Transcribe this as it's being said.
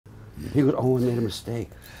He would, oh, I made a mistake.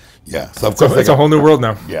 Yeah. So of course it's a whole new world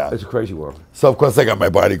now. Yeah. It's a crazy world. So of course I got my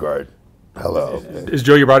bodyguard. Hello. Is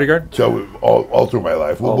Joe your bodyguard? Joe, all through my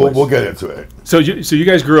life. We'll get into it. So you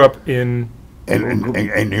guys grew up in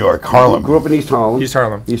New York, Harlem. Grew up in East Harlem. East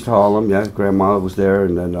Harlem. East Harlem, yeah. Grandma was there,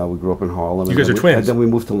 and then we grew up in Harlem. You guys are twins. And then we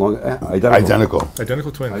moved to Long Identical.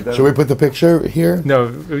 Identical twins. Should we put the picture here? No,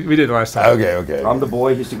 we did it last time. Okay. I'm the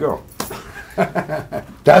boy, he's the girl.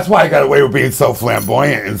 That's why I got away with being so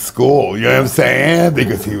flamboyant in school. You know what I'm saying?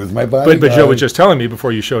 Because he was my bodyguard. But Joe was just telling me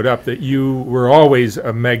before you showed up that you were always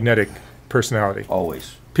a magnetic personality.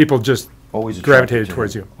 Always. People just always gravitated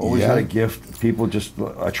towards you. Always had a gift. People just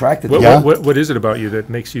attracted to What is it about you that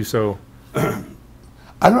makes you so...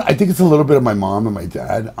 I think it's a little bit of my mom and my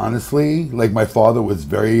dad, honestly. Like, my father was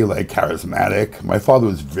very, like, charismatic. My father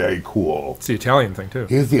was very cool. It's the Italian thing, too.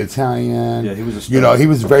 He was the Italian. Yeah, he was a star. You know, he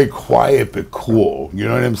was very quiet but cool. You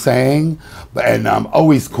know what I'm saying? And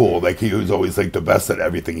always cool. Like, he was always, like, the best at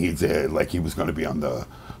everything he did. Like, he was going to be on the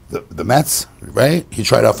Mets, right? He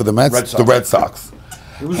tried out for the Mets? The Red Sox.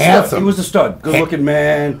 He was handsome. He was a stud. Good-looking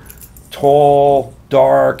man. Tall,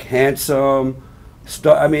 dark, handsome.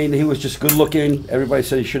 I mean, he was just good looking. Everybody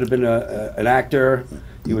said he should have been an actor.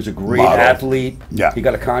 He was a great athlete. Yeah. He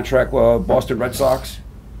got a contract with Boston Red Sox.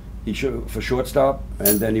 He should for shortstop,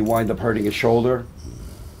 and then he wound up hurting his shoulder.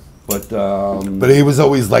 But he was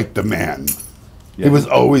always like the man. Yeah, he was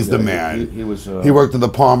always the man. He was. He worked in the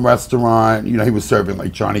Palm restaurant. You know, he was serving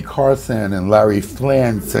like Johnny Carson and Larry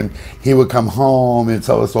Flint, and he would come home and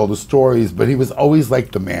tell us all the stories. But he was always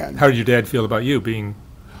like the man. How did your dad feel about you being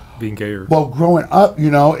gay? Well, growing up,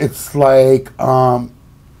 you know, it's like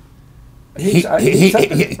he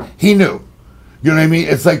knew. You know what I mean?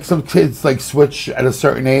 It's like some kids like switch at a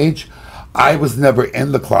certain age. I was never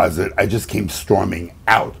in the closet. I just came storming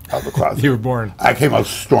out of the closet. You were born. I came out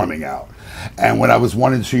storming out. And when I was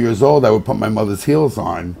 1 and 2 years old, I would put my mother's heels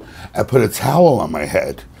on and put a towel on my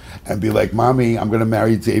head and be like, Mommy, I'm going to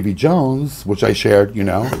marry Davy Jones, which I shared, you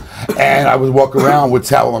know. And I would walk around with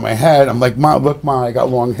towel on my head. I'm like, Mom, look, Mom, I got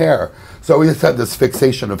long hair. So we just had this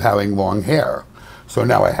fixation of having long hair. So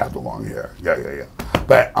now I have the long hair. Yeah.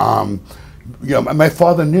 But, you know, my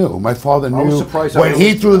father knew. My father knew when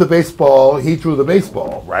he threw the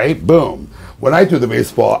baseball, right? Boom. When I threw the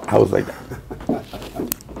baseball, I was like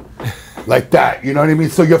that, you know what I mean?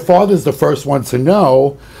 So your father's the first one to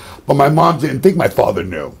know, but my mom didn't think my father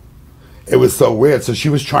knew. It was so weird. So she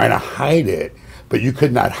was trying to hide it, but you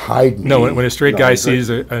could not hide me. No, when a straight guy sees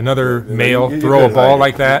another male throw a ball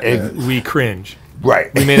like that, we cringe.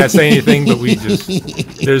 Right. We may not say anything, but we just,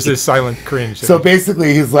 there's this silent cringe. So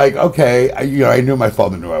basically he's like, okay, you know, I knew my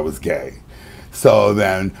father knew I was gay. So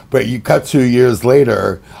then, but you cut 2 years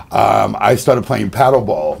later, I started playing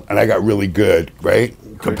paddleball, and I got really good, right?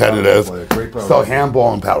 Competitive. So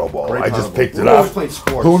handball and paddleball. I just picked it up.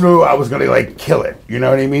 Who knew I was going to like kill it? You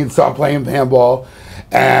know what I mean? So I'm playing handball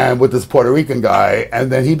and with this Puerto Rican guy,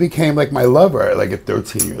 and then he became like my lover, like at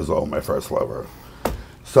 13 years old, my first lover.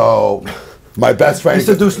 So my best friend. He's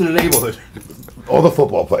seduced in the neighborhood. All the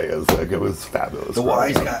football players, like it was fabulous. The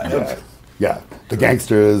wise guy. Yeah, the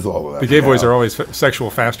gangsters, all of that. The gay boys are always sexual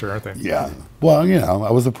faster, aren't they? Yeah. Well, you know,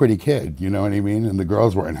 I was a pretty kid, you know what I mean? And the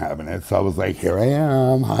girls weren't having it. So I was like, here I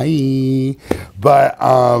am, hi. But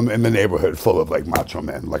in the neighborhood full of like macho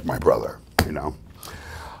men, like my brother, you know.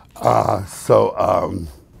 What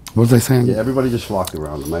was I saying? Yeah, everybody just flocked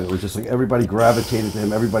around him. It was just like everybody gravitated to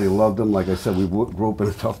him. Everybody loved him. Like I said, we grew up in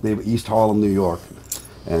a tough neighborhood, East Harlem, New York.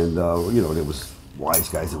 And, you know, there was wise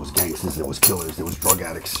guys, there was gangsters, there was killers, there was drug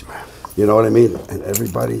addicts. You know what I mean? And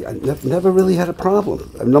everybody, I never really had a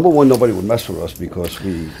problem. Number one, nobody would mess with us because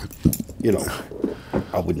we, you know,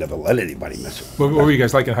 I would never let anybody mess with us. What were you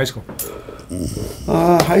guys like in high school?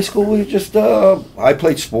 High school, we just, I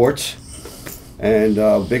played sports and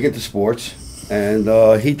big into sports.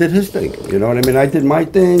 And he did his thing. You know what I mean? I did my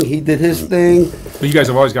thing, he did his thing. But you guys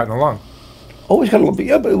have always gotten along. Always got a little bit,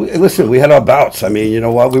 yeah, but listen, we had our bouts. I mean, you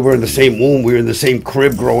know what, we were in the same womb, we were in the same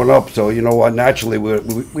crib growing up, so you know what, naturally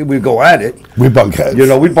we would go at it. We bunk heads. You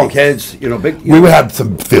know, we'd bunk heads, you know, big. We would have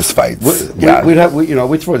some fist fights.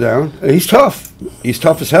 We'd throw down. He's tough. He's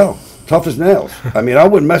tough as hell. Tough as nails. I mean, I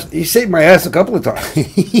wouldn't mess, he saved my ass a couple of times.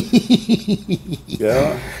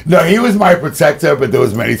 Yeah. No, he was my protector, but there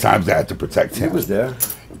was many times I had to protect him. He was there.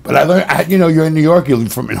 But I learned, you know, you're in New York, you're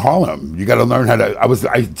from in Harlem. You got to learn how to.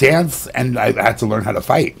 I dance, and I had to learn how to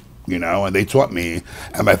fight. You know, and they taught me.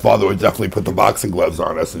 And my father would definitely put the boxing gloves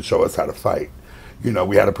on us and show us how to fight. You know,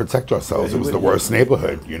 we had to protect ourselves. It was the worst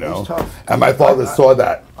neighborhood. You know, tough. And my father saw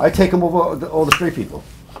that. I take him over all the straight people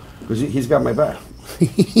because he's got my back.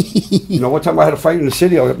 You know, one time I had a fight in the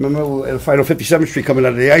city. I remember we had a fight on 57th Street coming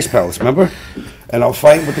out of the Ice Palace, remember? And I was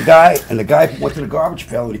fighting with the guy, and the guy went to the garbage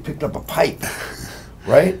pail and he picked up a pipe,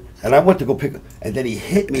 right? And I went to go pick it, and then he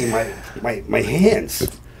hit me in my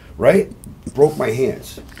hands, right? Broke my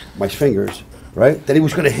hands, my fingers, right? Then he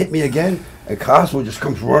was going to hit me again, and Cosmo just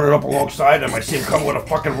comes running up alongside him. I see him come with a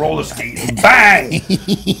fucking roller skate, and bang!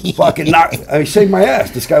 Fucking knock! I saved my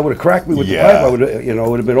ass. This guy would have cracked me with the pipe. I would, you know, it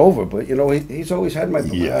would have been over. But you know, he's always had my,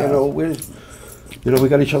 you know, we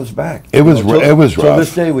got each other's back. It was it was rough. Till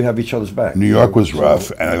this day, we have each other's back. New York was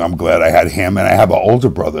rough, and I'm glad I had him. And I have an older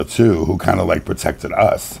brother too, who kind of like protected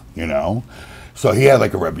us, you know. So he had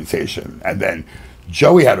like a reputation, and then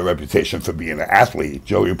Joey had a reputation for being an athlete.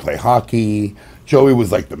 Joey would play hockey. Joey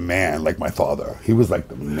was like the man, like my father. He was like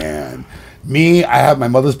the man. Me, I have my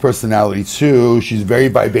mother's personality too. She's very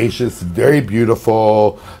vivacious, very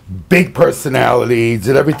beautiful, big personality,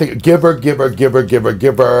 did everything, giver.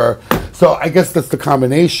 So I guess that's the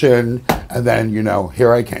combination. And then, you know,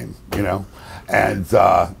 here I came, you know. And,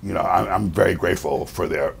 you know, I'm very grateful for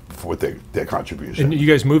their contribution. And you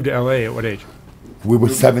guys moved to LA at what age? We were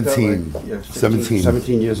 17. Yeah,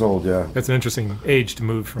 17 years old, yeah. That's an interesting age to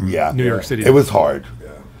move from Yeah. New York City. It was hard.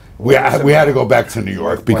 We had to go back to New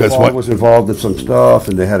York because my father was involved in some stuff,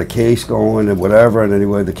 and they had a case going and whatever. And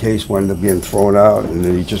anyway, the case wound up getting thrown out, and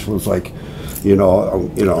then he just was like, I'm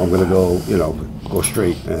gonna go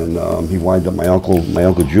straight. And he wound up. My uncle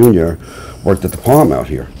Junior worked at the Palm out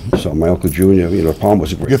here. So my uncle Junior, Palm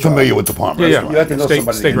was a great. You're familiar with the Palm Yeah, restaurant? You have to know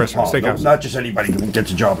somebody steak in the restaurant, Palm. steakhouse. Not just anybody who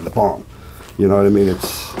gets a job in the Palm. You know what I mean?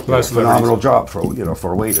 It's a phenomenal job for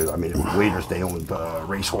waiters. I mean, waiters, they owned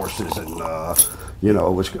race horses and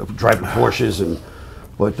was driving Porsches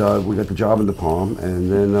but we got the job in the Palm,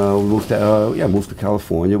 and then we moved to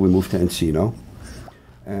California. We moved to Encino,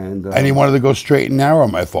 and he wanted to go straight and narrow.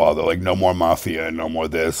 My father, like, no more mafia, no more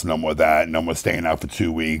this, no more that, no more staying out for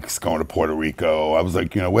 2 weeks, going to Puerto Rico. I was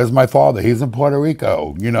like, where's my father? He's in Puerto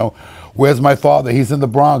Rico. Where's my father? He's in the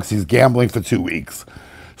Bronx. He's gambling for 2 weeks.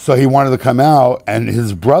 So he wanted to come out, and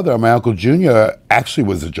his brother, my Uncle Junior, actually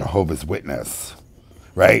was a Jehovah's Witness,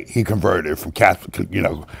 right? He converted from Catholic,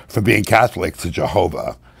 from being Catholic to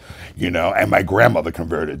Jehovah, and my grandmother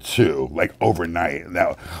converted too, like overnight.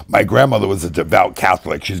 Now, my grandmother was a devout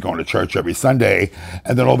Catholic. She's going to church every Sunday,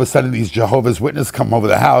 and then all of a sudden these Jehovah's Witnesses come over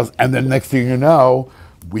the house, and then next thing you know,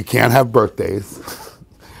 we can't have birthdays.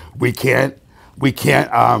 We can't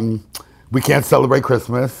celebrate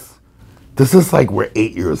Christmas. This is like we're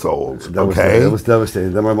 8 years old, okay? It was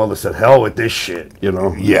devastating. Then my mother said, hell with this shit,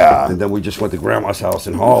 Yeah. And then we just went to Grandma's house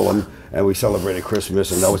in Harlem, and we celebrated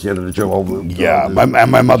Christmas, and that was the end of the Jehovah. Yeah, my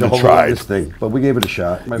mother tried. Thing, but we gave it a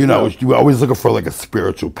shot. You were always looking for like a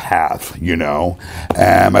spiritual path,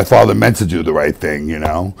 and my father meant to do the right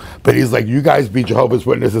thing, But he's like, you guys be Jehovah's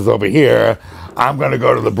Witnesses over here. I'm going to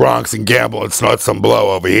go to the Bronx and gamble and snort some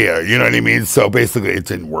blow over here. You know what I mean? So basically it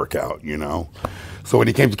didn't work out, So when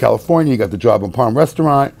he came to California, he got the job in Palm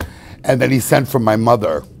Restaurant, and then he sent for my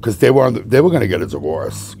mother because they were going to get a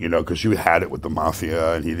divorce, because she had it with the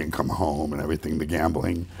mafia, and he didn't come home and everything, the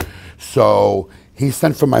gambling. So he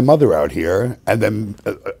sent for my mother out here, and then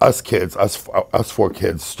us 4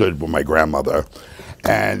 kids stood with my grandmother,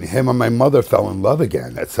 and him and my mother fell in love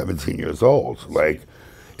again at 17 years old. Like,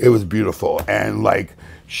 it was beautiful, and like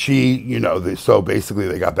she, so basically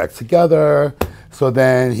they got back together. So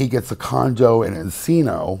then he gets a condo in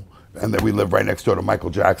Encino, and then we live right next door to Michael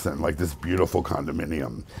Jackson, like this beautiful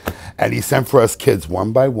condominium. And he sent for us kids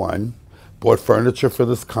one by one, bought furniture for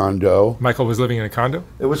this condo. Michael was living in a condo?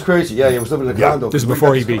 It was crazy. Yeah, he was living in a condo. This is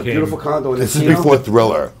before he became... Beautiful condo in This Encino. is before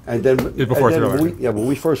Thriller. And then... It's before Thriller. When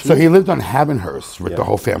we first... So he lived on Havenhurst with the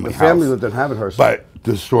whole family The house. family lived in Havenhurst. But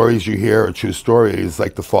the stories you hear are true stories,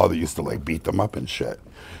 like the father used to like beat them up and shit.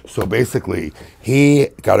 So basically, he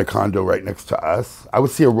got a condo right next to us. I would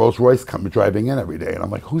see a Rolls Royce come driving in every day, and I'm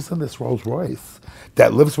like, who's in this Rolls Royce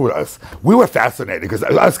that lives with us? We were fascinated because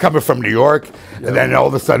us coming from New York, and then all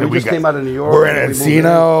of a sudden we just came out of New York. We're in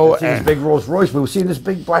Encino. We this big Rolls Royce. We were seeing this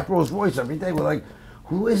big black Rolls Royce every day. We're like,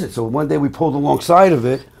 who is it? So one day we pulled alongside of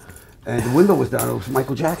it, and the window was down. It was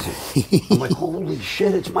Michael Jackson. I'm like, holy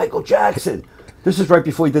shit, it's Michael Jackson. This is right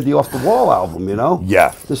before he did the Off the Wall album,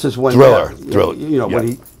 Yeah. This is when Thriller.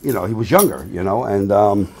 When he was younger,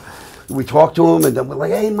 and we talked to him, and then we're like,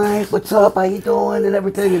 hey Mike, what's up? How you doing? And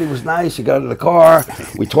everything. And he was nice. He got in the car.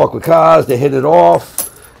 We talked with Kaz. They hit it off,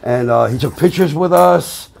 and he took pictures with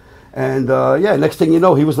us. And next thing you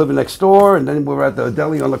know, he was living next door, and then we were at the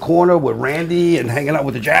deli on the corner with Randy and hanging out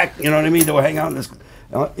with the Jack. You know what I mean? They were hanging out in this.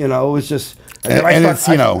 It was just. And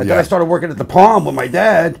I started working at the Palm with my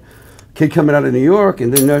dad. kid coming out of New York,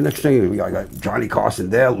 and then the next thing we got Johnny Carson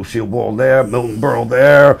there, Lucille Ball there, Milton Berle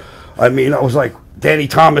there. I mean, I was like Danny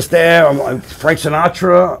Thomas there. I'm Frank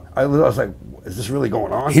Sinatra. I was like, is this really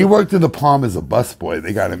going on? He worked in the Palm as a busboy.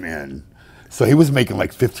 They got him in. So he was making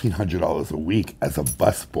like $1,500 a week as a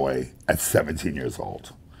busboy at 17 years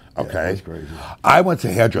old. Okay? Yeah, that's crazy. I went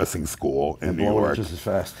to hairdressing school in New York. Just as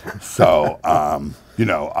fast. So,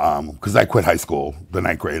 because I quit high school, the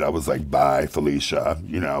 9th grade, I was like, bye, Felicia,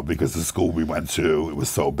 because the school we went to, it was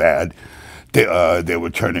so bad. They were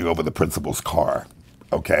turning over the principal's car.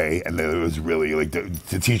 Okay, and it was really like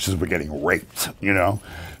the teachers were getting raped,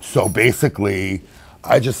 So basically,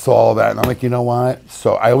 I just saw that, and I'm like, you know what?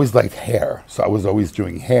 So I always liked hair. So I was always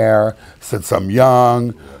doing hair since I'm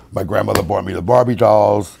young. My grandmother bought me the Barbie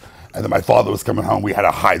dolls. And then my father was coming home. We had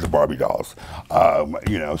to hide the Barbie dolls,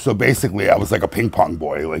 So basically, I was like a ping pong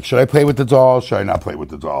boy. Like, should I play with the doll? Should I not play with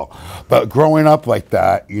the doll? But growing up like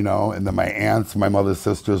that, and then my aunts, my mother's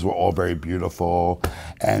sisters were all very beautiful,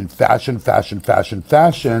 and fashion.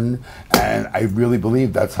 And I really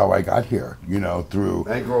believe that's how I got here. Through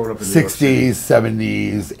I grew up in 60s,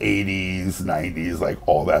 70s, 80s, 90s, like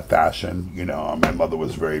all that fashion. My mother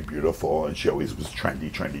was very beautiful, and she always was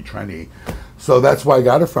trendy. So that's where I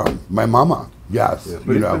got it from. My mama, yes. Yeah,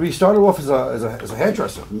 but he started off as a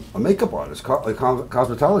hairdresser, a makeup artist, a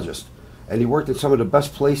cosmetologist, and he worked in some of the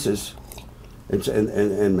best places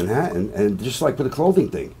in Manhattan. And just like with the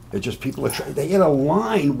clothing thing, it just people they had a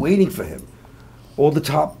line waiting for him. All the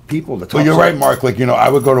top people. Well, you're right, Mark. Like I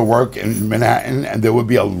would go to work in Manhattan, and there would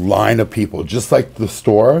be a line of people, just like the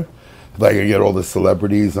store. Like I get all the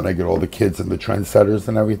celebrities, and I get all the kids and the trendsetters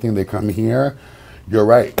and everything. They come here. You're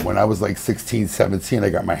right. When I was like 16, 17,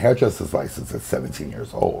 I got my hairdresser's license at 17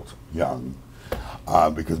 years old, young,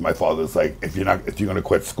 because my father's like, if you're going to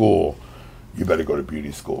quit school, you better go to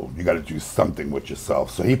beauty school. You got to do something with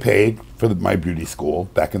yourself. So he paid for my beauty school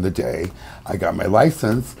back in the day. I got my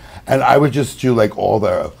license, and I would just do like all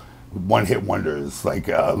the one-hit wonders, like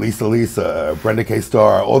Lisa, Brenda K.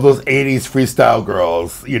 Starr, all those 80s freestyle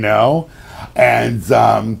girls, and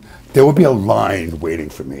there would be a line waiting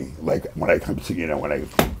for me, like when I come to, when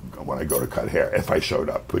I go to cut hair, if I showed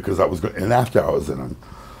up, because I was going, and after I was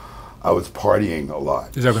partying a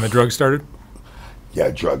lot. Is that when the drugs started? Yeah,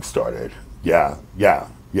 drugs started. Yeah.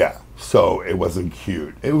 So it wasn't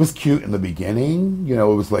cute. It was cute in the beginning, it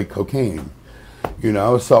was like cocaine,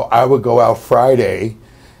 So I would go out Friday.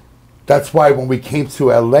 That's why when we came to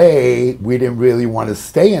LA, we didn't really want to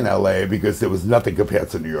stay in LA because there was nothing compared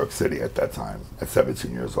to New York City at that time, at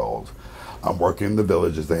 17 years old. I'm working in the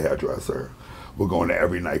Village as a hairdresser. We're going to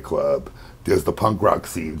every nightclub. There's the punk rock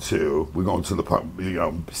scene too. We're going to the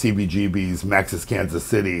CBGB's, Max's Kansas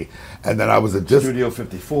City. And then I was at Studio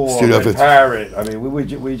 54, Red Parrot. I mean, we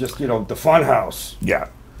just, the Fun House. Yeah.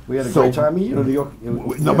 We had a great time. New York.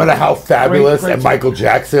 No matter how fabulous great and Michael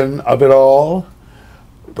Jackson of it all,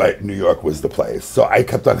 but New York was the place. So I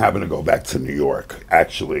kept on having to go back to New York,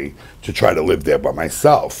 actually, to try to live there by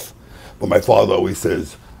myself. But my father always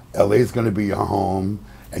says, LA's going to be your home,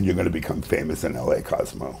 and you're going to become famous in LA,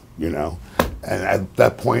 Cosmo, And at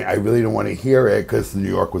that point, I really didn't want to hear it because New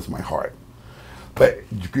York was my heart. But,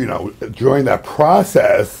 during that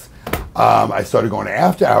process, I started going to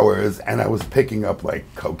after hours, and I was picking up, like,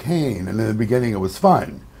 cocaine. And in the beginning, it was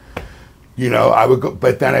fun. I would go,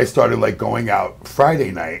 but then I started like going out Friday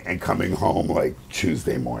night and coming home like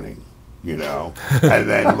Tuesday morning, and then and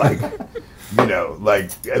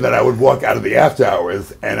then I would walk out of the after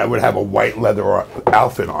hours and I would have a white leather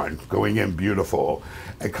outfit on, going in beautiful,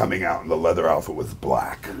 and coming out and the leather outfit was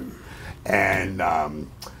black. And I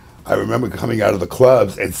remember coming out of the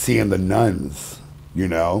clubs and seeing the nuns,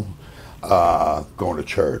 going to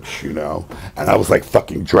church, and I was like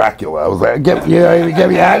fucking Dracula. I was like, get me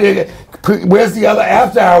out of here. Where's the other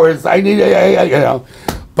after hours? I need,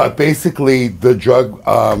 But basically, the drug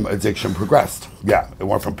addiction progressed. Yeah, it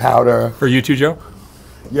went from powder. For you too, Joe?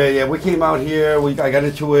 Yeah. We came out here. I got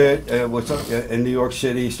into it in New York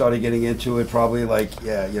City. Started getting into it. Probably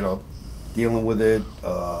dealing with it.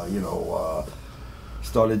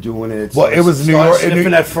 Started doing it. Well, it was New York.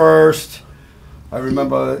 Sniffing at first. I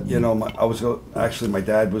remember, my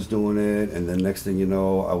dad was doing it, and then next thing you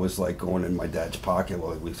know, I was like going in my dad's pocket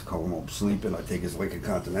while we used to come home sleeping. I'd take his Lincoln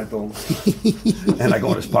Continental, and I go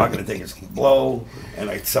in his pocket and take his blow, and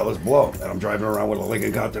I'd sell his blow. And I'm driving around with a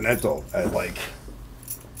Lincoln Continental at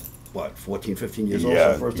 14, 15 years old.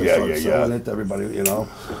 So first I started selling it to everybody,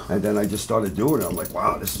 and then I just started doing it. I'm like,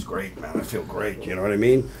 wow, this is great, man. I feel great, you know what I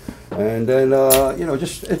mean? And then, you know,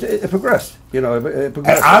 just it progressed. You know, it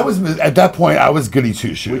progressed. And I was at that point. I was goody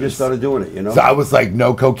two shoes. We just started doing it. You know. So I was like,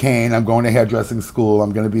 no cocaine. I'm going to hairdressing school.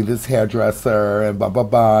 I'm going to be this hairdresser, and blah blah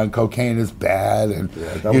blah. And cocaine is bad, and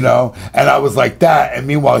you know. And I was like that. And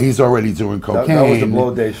meanwhile, he's already doing cocaine. That was the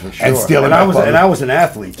blow days for sure. And stealing. And I was an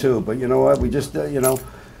athlete too. But you know what? We just, you know.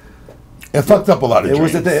 It fucked up a lot of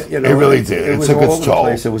dreams. You know, it really did. It took all its over the toll.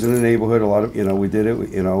 place. It was in the neighborhood. A lot of, you know, we did it.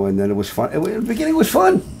 You know, and then it was fun. In the beginning, it was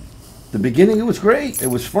fun. The beginning, it was great. It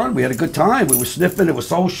was fun. We had a good time. We were sniffing. It was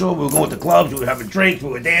social. We were going to clubs. We were having drinks. We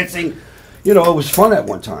were dancing. You know, it was fun at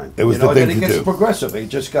one time. It was you know, the thing and then to it gets do. progressive. It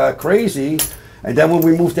just got crazy. And then when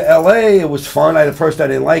we moved to L.A., it was fun. At first, I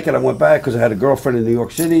didn't like it. I went back because I had a girlfriend in New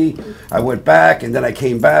York City. I went back, and then I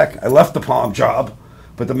came back. I left the Palm job,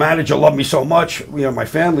 but the manager loved me so much. You know, my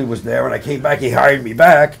family was there, and I came back. He hired me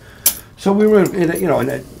back. So we were, you know, and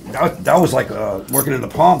that was like working in the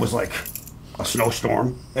Palm was like a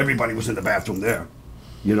snowstorm. Everybody was in the bathroom there.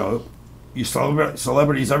 You know, you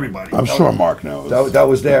celebrities, everybody. I'm sure Mark knows. That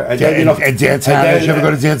was there. And then, you know, and Dantana's, you ever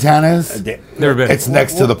go to Dantana's? Never been. It's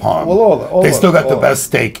next to the Palm. Well, they still got the best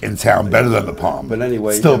steak in town, better than the Palm. But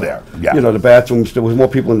anyway, still you know, there. Yeah. You know, the bathrooms. There was more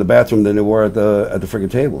people in the bathroom than there were at the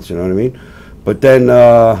friggin' tables. You know what I mean? But then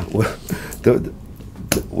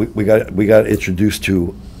we got introduced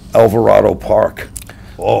to Alvarado Park.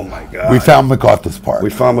 Oh my God! We found MacArthur's Park.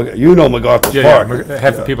 We found, you know, MacArthur's Yeah, Park.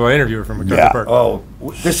 half the people I interview are from MacArthur Yeah. Park. Oh,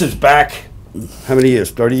 this is back. How many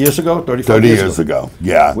years? 30 years ago? 35 30 years ago.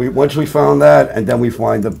 Yeah. Once we found that, and then we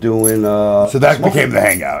wind up doing. So that became the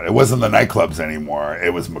hangout. It wasn't the nightclubs anymore.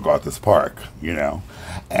 It was MacArthur's Park, you know.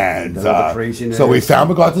 And all the craziness. so we found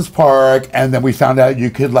MacArthur's Park, and then we found out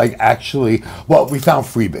you could like actually. Well, we found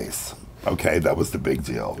freebase. Okay, that was the big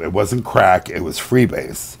deal. It wasn't crack. It was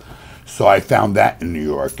freebase. So I found that in New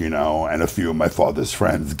York, you know, and a few of my father's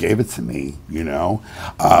friends gave it to me, you know.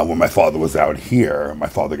 When my father was out here, my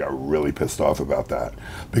father got really pissed off about that.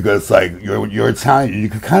 Because, like, you're Italian, you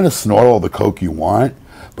can kind of snort all the coke you want,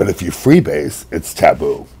 but if you freebase, it's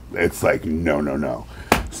taboo. It's like, no, no, no.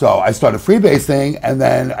 So I started freebasing, and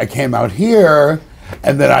then I came out here,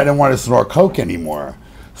 and then I didn't want to snort coke anymore.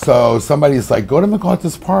 So somebody's like, go to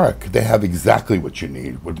MacArthur's Park. They have exactly what you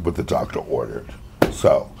need, what the doctor ordered.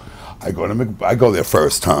 So I go there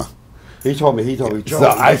first, huh? He told me, Joe. So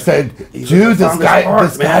I said, dude, this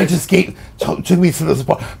guy just took me to this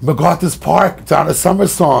park. MacArthur's Park. It's on a summer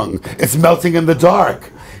song. It's melting in the dark.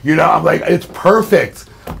 You know, I'm like, it's perfect.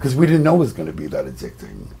 Because we didn't know it was going to be that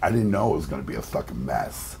addicting. I didn't know it was going to be a fucking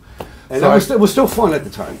mess. And it was still fun at the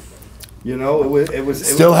time. You know, it was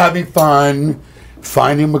still having fun.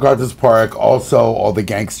 Finding MacArthur's Park, also all the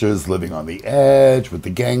gangsters living on the edge with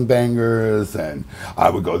the gangbangers, and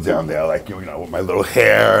I would go down there like, you know, with my little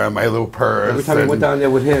hair and my little purse. Every time you went down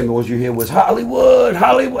there with him, all you hear was Hollywood,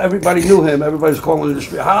 Hollywood. Everybody knew him. Everybody was calling in the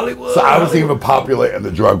street Hollywood. So I was Hollywood. even popular in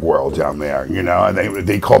the drug world down there, you know, and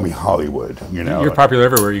they call me Hollywood, you know. You're popular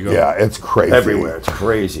everywhere you go. Yeah, it's crazy. Everywhere. It's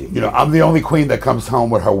crazy. You know, I'm the only queen that comes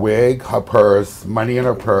home with her wig, her purse, money in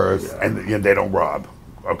her purse, and you know, they don't rob,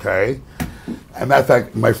 okay? As a matter of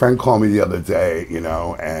fact, my friend called me the other day, you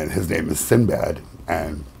know, and his name is Sinbad,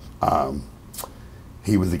 and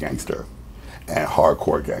he was a gangster, and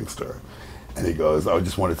hardcore gangster. And he goes, I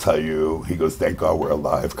just want to tell you, he goes, thank God we're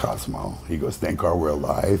alive, Cosmo. He goes, thank God we're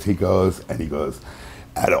alive, he goes,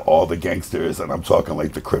 out of all the gangsters, and I'm talking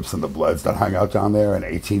like the Crips and the Bloods that hung out down there on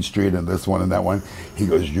 18th Street and this one and that one, he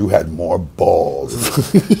goes, you had more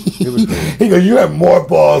balls. He goes, you had more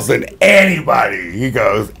balls than anybody. He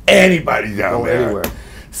goes, anybody down there. Anywhere.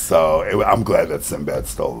 So I'm glad that Sinbad's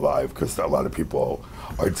still alive, because a lot of people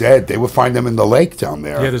are dead. They would find them in the lake down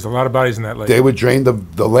there. Yeah, there's a lot of bodies in that lake. They would drain the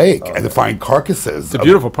lake and find carcasses. It's a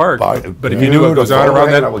beautiful park, but if you knew what goes on We were around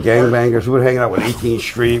hanging that, out with gangbangers. We were hanging out with 18th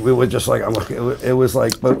Street. We were just like, it was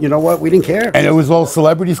like, but you know what? We didn't care. And it was all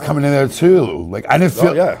celebrities coming in there too. Like I didn't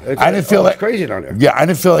feel, I didn't feel like it's crazy down there. Yeah, I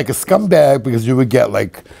didn't feel like a scumbag, because you would get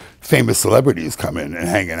like famous celebrities coming and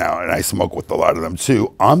hanging out, and I smoked with a lot of them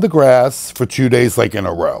too on the grass for 2 days, like in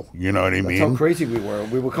a row. You know what I mean? That's how crazy we were.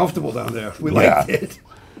 We were comfortable down there. We Yeah. liked it.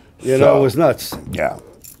 You know, it was nuts. Yeah.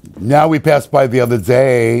 Now we passed by the other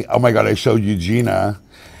day. Oh my God, I showed Eugenia,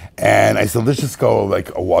 and I said, let's just go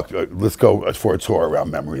like a walk. Let's go for a tour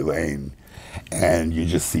around memory lane. And you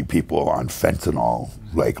just see people on fentanyl,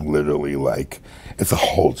 like literally, like it's a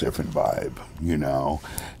whole different vibe, you know.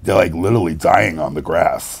 They're like literally dying on the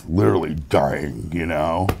grass, literally dying, you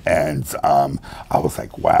know. And I was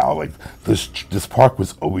like, wow, like this park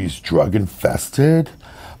was always drug infested,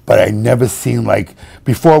 but I never seen like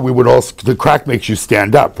before. We would all the crack makes you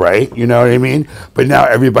stand up, right? You know what I mean? But now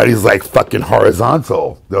everybody's like fucking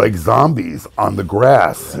horizontal. They're like zombies on the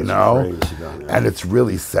grass, you know. And it's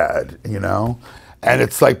really sad, you know. And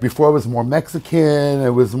it's like before it was more Mexican.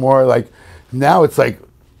 It was more like now it's like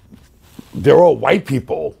they're all white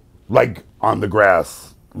people like on the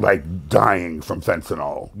grass, like dying from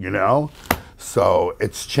fentanyl, you know. So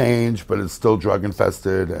it's changed, but it's still drug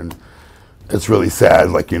infested, and it's really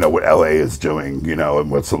sad, like, you know, what LA is doing, you know,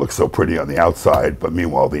 and what's it looks so pretty on the outside, but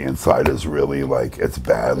meanwhile the inside is really like it's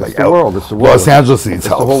bad. It's like the world. It's the world. Los Angeles needs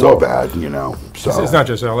help so world. bad, you know. So It's not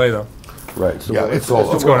just L.A. though. Right. it's all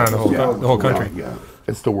What's going on in the whole country? Yeah,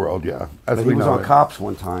 it's the world. Yeah, as But we he was know on it. Cops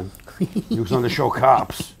one time. He was on the show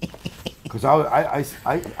Cops. Because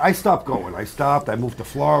I stopped going. I stopped. I moved to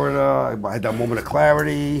Florida. I had that moment of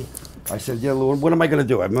clarity. I said, yeah, Lord, what am I going to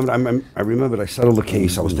do? I remembered I settled the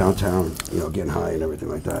case. I was downtown, you know, getting high and everything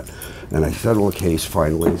like that. And I settled the case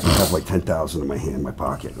finally. I have like $10,000 in my hand, in my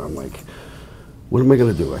pocket. And I'm like, what am I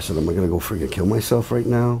going to do? I said, am I going to go freaking kill myself right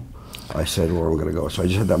now? I said, where am I going to go? So I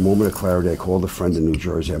just had that moment of clarity. I called a friend in New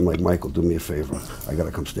Jersey. I'm like, Michael, do me a favor. I got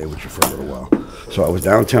to come stay with you for a little while. So I was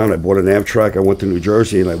downtown. I bought an Amtrak. I went to New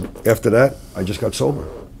Jersey. And after that, I just got sober.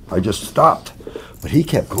 I just stopped. But he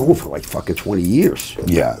kept going for like fucking 20 years.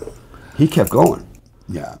 Yeah, He kept going.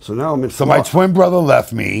 yeah. So now I'm in So my twin brother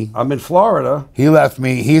left me. I'm in Florida. He left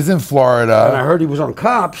me. He's in Florida. And I heard he was on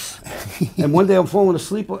Cops. And one day I'm falling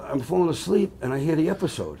asleep, and I hear the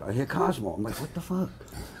episode. I hear Cosmo. I'm like, what the fuck?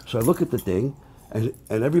 So I look at the thing, and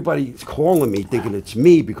everybody's calling me thinking it's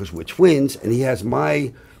me because we're twins, and he has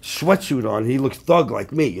my sweatsuit on. He looks thug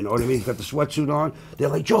like me, you know what I mean? He's got the sweatsuit on. They're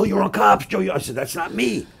like, Joe, you're on Cops. Joe, I said, that's not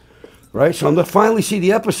me. Right? So I'm to finally see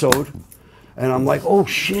the episode, and I'm like, oh,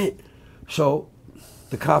 shit. So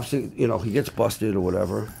the cops, you know, he gets busted or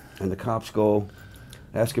whatever, and the cops go,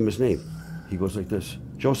 ask him his name. He goes like this,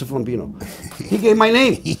 Joseph Lambino. He gave my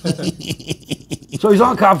name. So he's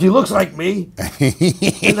on Cops, he looks like me.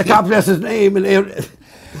 And the cops asked his name, and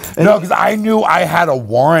No, because I knew I had a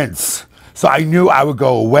warrant. So I knew I would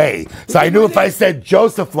go away. So I knew if I said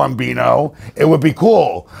Joseph Lambino, it would be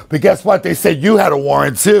cool. But guess what? They said you had a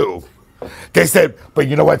warrant too. They said, but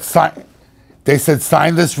you know what? They said,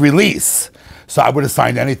 sign this release. So I would have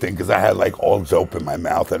signed anything because I had like all dope in my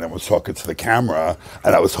mouth and I was talking to the camera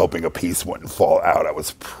and I was hoping a piece wouldn't fall out. I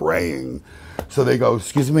was praying. So they go,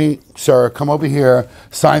 excuse me, sir, come over here,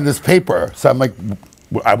 sign this paper. So I'm like,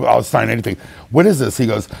 I'll sign anything. What is this? He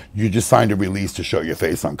goes, you just signed a release to show your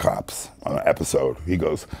face on Cops on an episode. He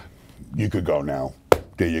goes, you could go now.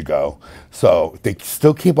 There you go. So they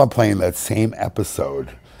still keep on playing that same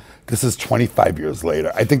episode. This is 25 years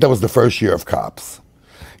later. I think that was the first year of Cops,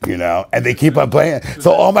 you know, and they keep on playing.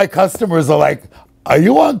 So all my customers are like, are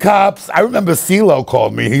you on Cops? I remember CeeLo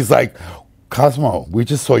called me. He's like, Cosmo, we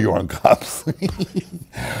just saw you on Cops.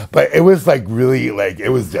 But it was like really, like, it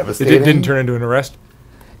was devastating. It didn't turn into an arrest?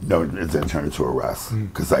 No, it didn't turn into arrest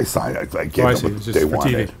because I signed it. I gave I them see. what It's just they for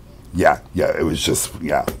wanted. TV. Yeah, it was just,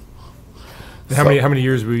 yeah. How many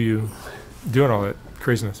years were you doing all that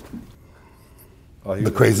craziness?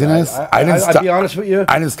 The craziness? I'll be honest with you.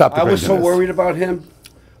 I didn't stop the I was so craziness. worried about him.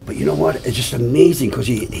 But you know what? It's just amazing because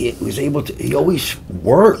he was able to, he always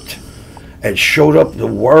worked and showed up to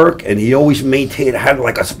work, and he always maintain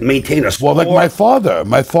a sport. Well, like my father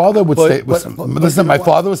would stay. Listen, you my know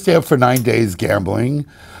father would stay up for 9 days gambling,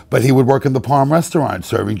 but he would work in the Palm restaurant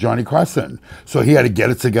serving Johnny Carson. So he had to get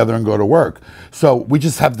it together and go to work. So we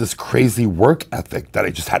just have this crazy work ethic that I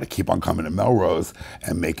just had to keep on coming to Melrose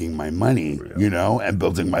and making my money, you know, and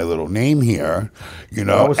building my little name here, you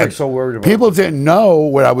know. I was like so worried about people didn't know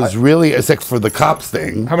what I was really, except for the Cops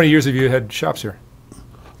thing. How many years have you had shops here?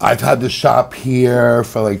 I've had the shop here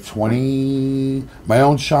for like 20, my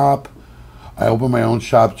own shop. I opened my own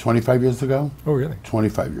shop 25 years ago. Oh, really?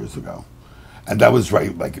 25 years ago. And that was right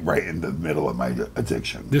in the middle of my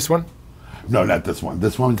addiction. This one? No, not this one.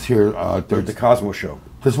 This one's here, The Cosmo Show.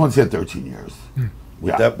 this one's here 13 years.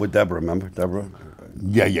 With Deborah, remember? Deborah?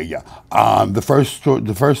 Yeah. The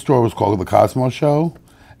first store was called the Cosmo Show,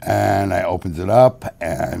 and I opened it up,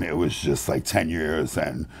 and it was just like 10 years,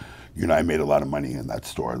 and you know, I made a lot of money in that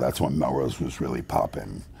store. That's when Melrose was really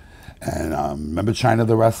popping. And remember China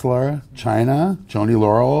the wrestler? China, Joni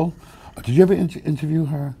Laurel. Did you ever interview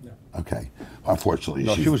her? No. Okay. Unfortunately,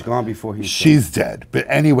 No, she was gone before he. She's dead. But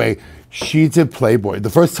anyway, she did Playboy. The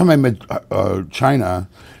first time I met China,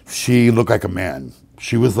 she looked like a man.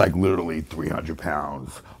 She was like literally 300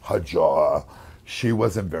 pounds. Her jaw. She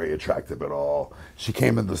wasn't very attractive at all. She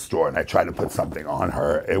came in the store and I tried to put something on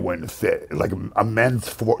her. It wouldn't fit. Like a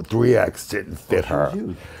men's 3X didn't fit her.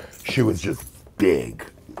 huge. She was just big,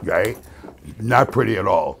 right? Not pretty at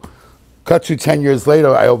all. Cut to 10 years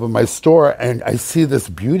later, I open my store and I see this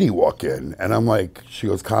beauty walk in. And I'm like, she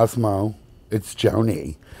goes, Cosmo, it's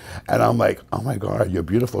Joni. And I'm like, oh my God, you're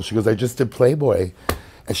beautiful. She goes, I just did Playboy.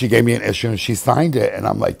 And she gave me an issue and she signed it. And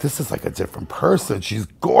I'm like, this is like a different person. She's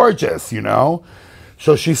gorgeous, you know?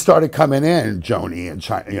 So she started coming in, Joni, and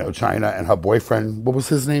China, China and her boyfriend, what was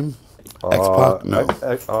his name? X-Pac?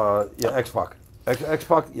 No. Yeah, X-Pac.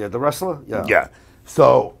 X-Pac, yeah, the wrestler? Yeah. Yeah.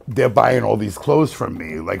 So they're buying all these clothes from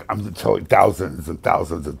me. Like, I'm telling thousands and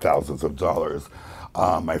thousands and thousands of dollars.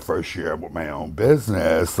 My first year with my own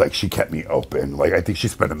business, like, she kept me open. Like, I think she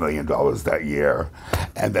spent $1 million that year.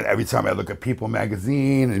 And then every time I look at People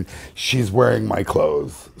magazine, and she's wearing my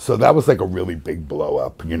clothes. So that was like a really big blow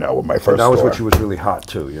up, you know, with my first And that was store. when she was really hot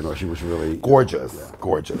too. You know, she was really Gorgeous,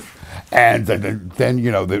 gorgeous. And then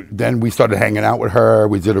you know, then we started hanging out with her.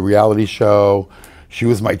 We did a reality show. She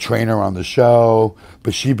was my trainer on the show,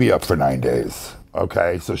 but she'd be up for 9 days.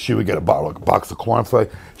 Okay, so she would get a box of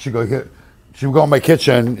cornflakes. She would go in my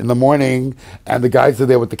kitchen in the morning, and the guys are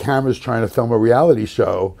there with the cameras trying to film a reality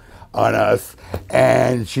show on us,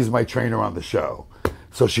 and she's my trainer on the show.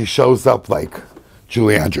 So she shows up like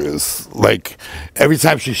Julie Andrews. Like, every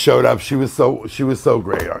time she showed up, she was so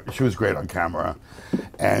great. She was great on camera,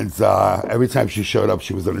 and every time she showed up,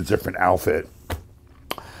 she was in a different outfit.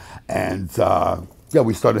 And yeah,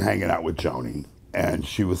 we started hanging out with Joni, and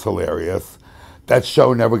she was hilarious. That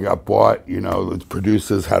show never got bought. You know, the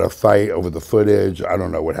producers had a fight over the footage. I don't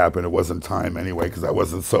know what happened. It wasn't time anyway, because I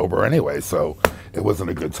wasn't sober anyway, so it wasn't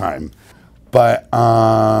a good time. But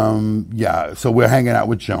yeah, so we're hanging out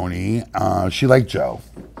with Joni. She liked Joe.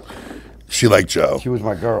 She liked Joe. She was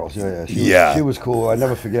my girl. Yeah. She was cool. I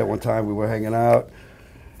never forget one time we were hanging out.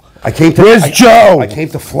 Joe? I came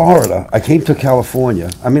to Florida. I came to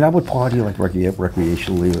California. I mean, I would party like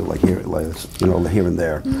recreationally, like here and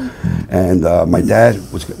there. And my dad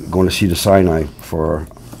was going to see the Sinai for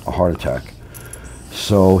a heart attack.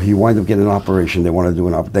 So he wound up getting an operation. They wanted to do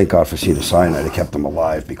an operation. Thank God for Cedar Sinai. They kept him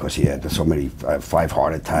alive because he had so many 5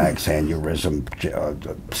 heart attacks, aneurysm,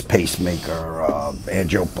 pacemaker,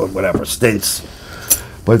 angio, whatever, stents.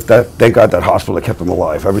 But thank God that hospital kept him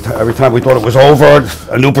alive. Every time we thought it was over,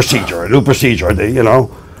 a new procedure. They, you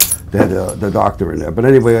know, they had the doctor in there. But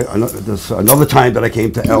anyway, another time that I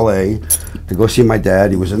came to L.A. to go see my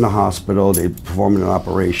dad. He was in the hospital. They performed an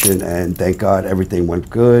operation, and thank God everything went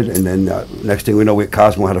good. And then next thing we know,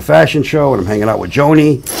 Cosmo had a fashion show, and I'm hanging out with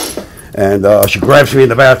Joni, and she grabs me in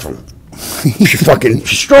the bathroom.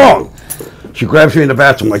 She's strong. She grabs me in the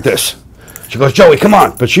bathroom like this. She goes, Joey, come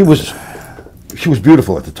on. But she was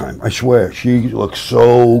beautiful at the time. I swear, she looked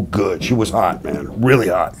so good. She was hot, man, really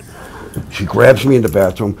hot. She grabs me in the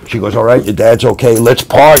bathroom. She goes, all right, your dad's okay. Let's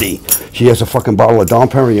party. She has a fucking bottle of Dom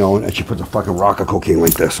Perignon, and she puts a fucking rock of cocaine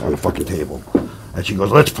like this on the fucking table. And she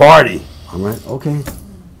goes, let's party. I'm like, okay.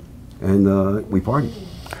 And we partied,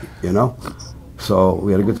 you know? So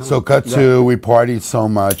we had a good time. So cut to, we partied so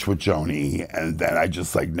much with Joni, and then I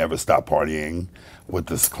just like never stopped partying with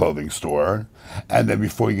this clothing store. And then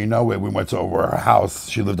before you know it, we went over her house.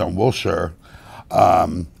 She lived on Wilshire,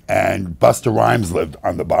 and Busta Rhymes lived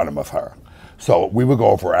on the bottom of her. So we would go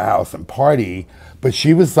over her house and party, but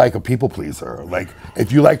she was like a people pleaser. Like,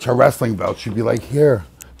 if you liked her wrestling belt, she'd be like, here,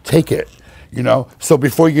 take it, you know? So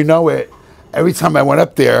before you know it, every time I went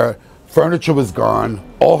up there, furniture was gone,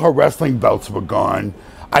 all her wrestling belts were gone.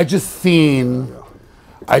 I just seen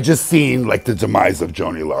like the demise of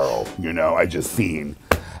Joni Laurel, you know,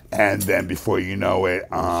 And then before you know it,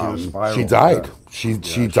 she died. She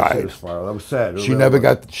died. That was sad. She never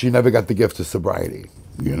got the gift of sobriety.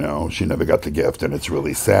 You know, she never got the gift, and it's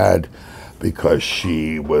really sad because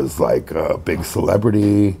she was like a big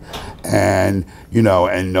celebrity, and you know,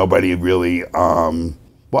 and nobody really. Well,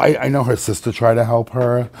 I know her sister tried to help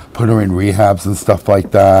her, put her in rehabs and stuff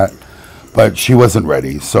like that, but she wasn't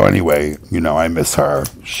ready. So anyway, you know, I miss her.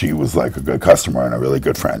 She was like a good customer and a really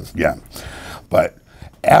good friend. Yeah, but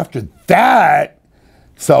after that,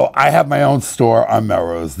 so I have my own store on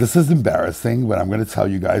Melrose. This is embarrassing, but I'm going to tell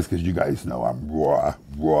you guys because you guys know I'm raw,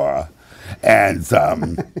 and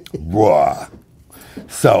raw.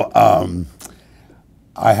 So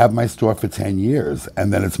I have my store for 10 years,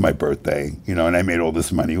 and then it's my birthday, you know, and I made all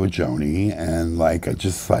this money with Joni, and like I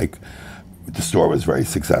just like the store was very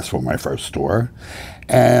successful, my first store,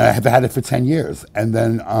 and I have had it for 10 years, and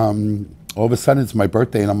then all of a sudden it's my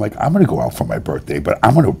birthday, and I'm like, I'm going to go out for my birthday, but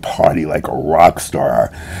I'm going to party like a rock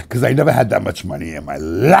star because I never had that much money in my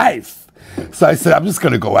life. So I said, I'm just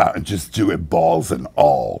going to go out and just do it balls and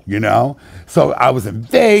all, you know? So I was in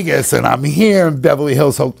Vegas and I'm here in Beverly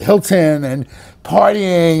Hills, Hilton, and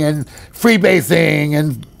partying and freebasing,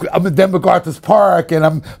 and I'm in Denver MacArthur's Park, and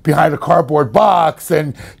I'm behind a cardboard box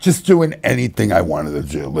and just doing anything I wanted to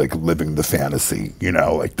do, like living the fantasy, you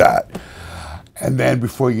know, like that. And then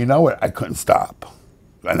before you know it, I couldn't stop.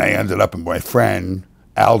 And I ended up with my friend,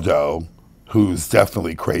 Aldo, who's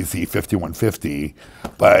definitely crazy, 5150,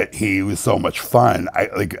 but he was so much fun.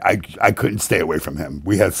 I couldn't stay away from him.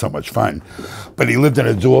 We had so much fun. But he lived in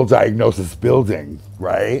a dual diagnosis building,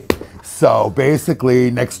 right? So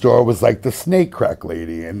basically next door was like the snake crack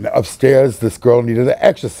lady, and upstairs this girl needed an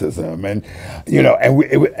exorcism, and you know,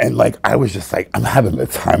 and like I was just like, I'm having the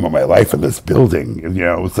time of my life in this building, and, you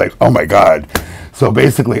know, it's like, oh my God. So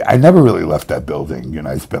basically I never really left that building. You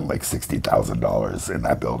know, I spent like $60,000 in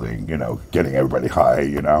that building, you know, getting everybody high,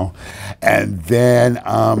 you know. And then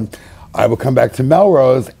I would come back to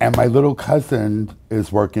Melrose, and my little cousin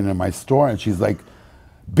is working in my store, and she's like,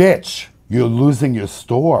 bitch, you're losing your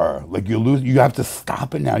store. Like you have to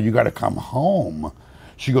stop it now. You got to come home.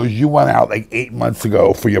 She goes, you went out like 8 months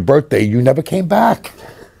ago for your birthday. You never came back.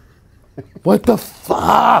 What the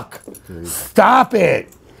fuck? Stop it.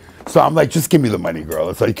 So I'm like, just give me the money, girl.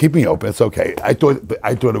 It's like, keep me open. It's okay. I thought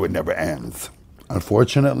it would never end.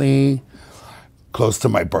 Unfortunately, close to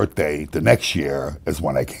my birthday, the next year is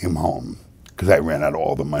when I came home because I ran out of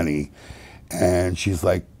all the money. And she's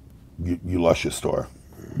like, you lost your store.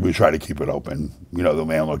 We try to keep it open. You know, the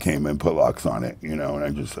landlord came in, put locks on it, you know, and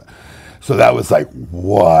I just, so that was like,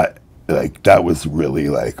 what? Like, that was really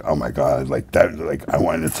like, oh my God, like that, like I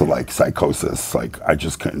went into like psychosis. Like I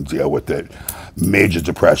just couldn't deal with it. Major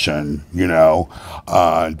depression, you know,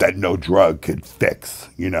 that no drug could fix,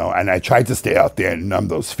 you know, and I tried to stay out there and numb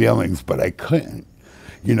those feelings, but I couldn't,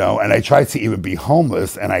 you know, and I tried to even be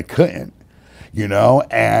homeless and I couldn't, you know,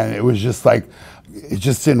 and it was just like, it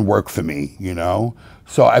just didn't work for me, you know.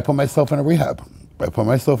 So I put myself in a rehab.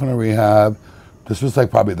 This was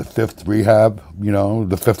like probably the 5th rehab, you know.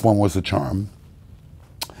 The 5th one was a charm.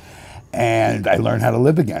 And I learned how to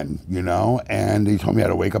live again, you know. And they told me how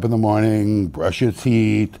to wake up in the morning, brush your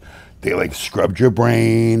teeth. They like scrubbed your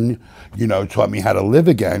brain, you know, taught me how to live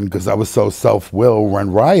again because I was so self-will,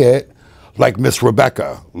 run riot, like Miss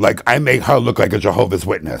Rebecca. Like I make her look like a Jehovah's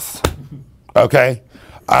Witness, okay?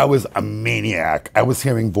 I was a maniac. I was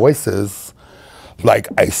hearing voices. Like,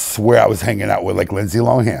 I swear I was hanging out with, like, Lindsay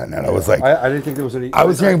Lohan. And I was like... I didn't think there was any... I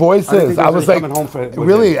was hearing voices. I was like... coming home for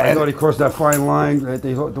really? I thought he crossed that fine line that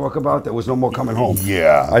they talk about. There was no more coming home.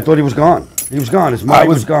 Yeah. I thought he was gone. He was gone. His mind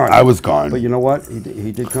was gone. I was gone. But you know what?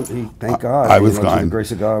 He did come... thank God. I was gone. Through the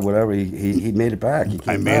grace of God, whatever. He made it back.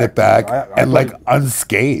 I made it back. And, like,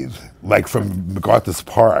 unscathed. Like, from MacArthur's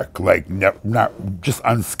Park. Like, not just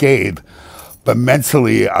unscathed. But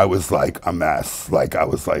mentally, I was, like, a mess. Like, I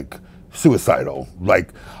was, like, suicidal.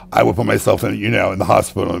 Like... I would put myself in, you know, in the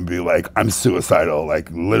hospital and be like, I'm suicidal.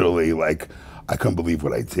 Like, literally, like, I couldn't believe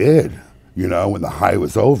what I did, you know, when the high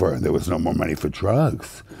was over and there was no more money for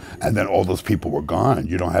drugs. And then all those people were gone.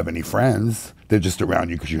 You don't have any friends. They're just around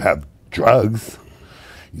you because you have drugs,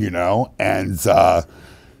 you know, and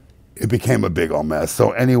it became a big old mess.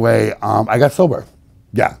 So anyway, I got sober.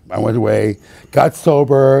 Yeah, I went away, got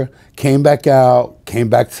sober, came back out, came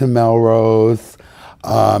back to Melrose,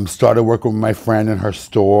 started working with my friend in her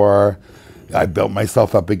store. I built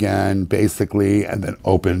myself up again, basically, and then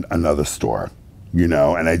opened another store, you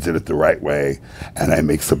know, and I did it the right way, and I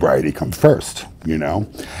make sobriety come first, you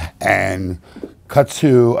know. And cut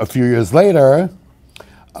to a few years later,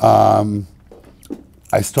 I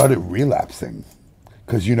started relapsing,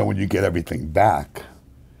 because, you know, when you get everything back,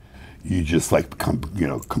 you just like become, you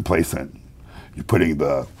know, complacent. You're putting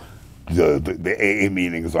the AA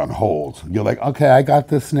meetings on hold. You're like, okay, I got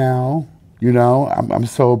this now. You know, I'm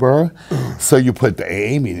sober. So you put the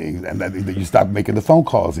AA meetings, and then you stop making the phone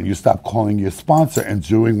calls, and you stop calling your sponsor and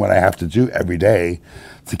doing what I have to do every day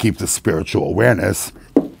to keep the spiritual awareness.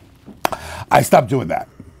 I stopped doing that.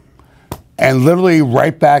 And literally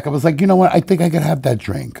right back, I was like, you know what? I think I could have that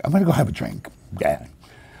drink. I'm gonna go have a drink. Yeah.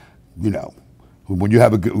 You know, when you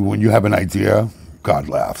have an idea, God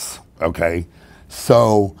laughs. Okay.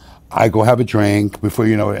 So I go have a drink before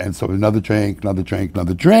you know it, and so another drink, another drink,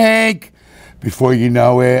 another drink. Before you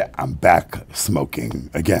know it, I'm back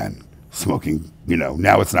smoking again. Smoking, you know,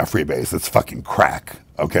 now it's not freebase, it's fucking crack.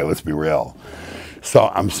 Okay, let's be real.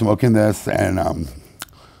 So I'm smoking this, and I'm,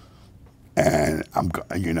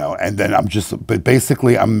 you know, and then but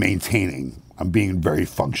basically I'm maintaining. I'm being very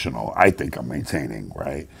functional. I think I'm maintaining,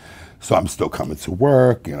 right? So I'm still coming to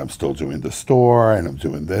work, and I'm still doing the store, and I'm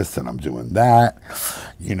doing this, and I'm doing that,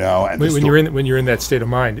 you know. And when you're in that state of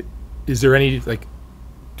mind, is there any like?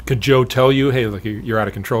 Could Joe tell you, hey, look, you're out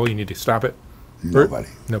of control. You need to stop it? Nobody.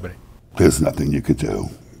 Nobody. There's nothing you could do.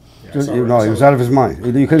 No, he was out of his mind.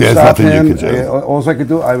 You couldn't There's stop nothing you him. could do. All I could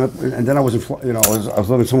do, and then I was, I was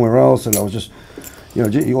living somewhere else, and I was just,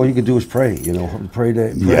 all you could do is pray. Pray.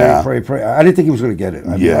 I didn't think he was going to get it.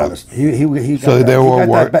 I'll be honest. He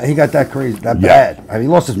got that crazy, that bad. I mean, he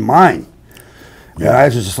lost his mind. Yeah. And I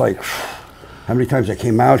was just like, how many times I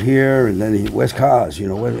came out here, and then where's Cos? We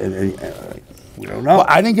don't know. Well,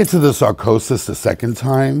 I didn't get to the psychosis the second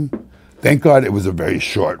time. Thank God it was a very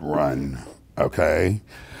short run, okay?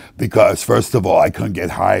 Because first of all, I couldn't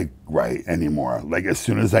get high right anymore. Like as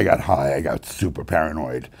soon as I got high, I got super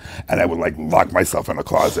paranoid, and I would like lock myself in a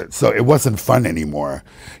closet. So it wasn't fun anymore.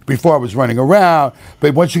 Before I was running around,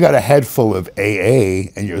 but once you got a head full of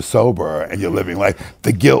AA and you're sober and you're living like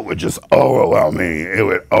the guilt would just overwhelm me. It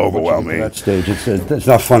would overwhelm me. At that stage, it's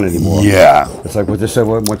not fun anymore. Yeah, it's like what they said.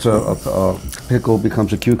 Once a pickle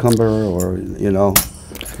becomes a cucumber, or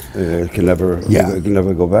it can never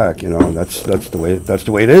go back. And that's the way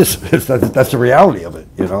it is. That's the reality of it.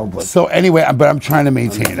 But so anyway, but I'm trying to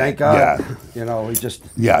maintain it. Thank God.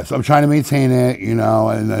 Yeah. So I'm trying to maintain it.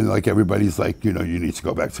 And then like everybody's like, you need to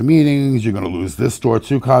go back to meetings. You're gonna lose this store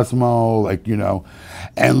too, Cosmo.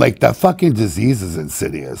 And like the fucking disease is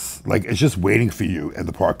insidious. Like it's just waiting for you in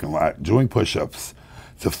the parking lot doing push-ups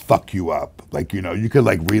to fuck you up. Like you could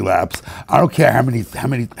like relapse. I don't care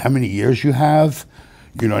how many years you have.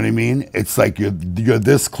 You know what I mean? It's like you're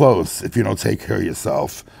this close if you don't take care of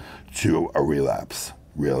yourself to a relapse,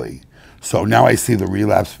 really. So now I see the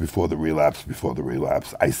relapse before the relapse before the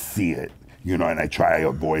relapse. I see it, and I try to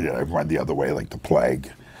avoid it. I run the other way like the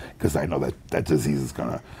plague because I know that disease is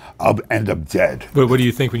I'll end up dead. But what do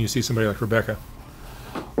you think when you see somebody like Rebecca?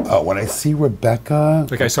 When I see Rebecca...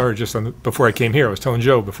 Like I saw her just before I came here. I was telling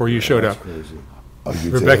Joe before you showed up. Crazy. Oh,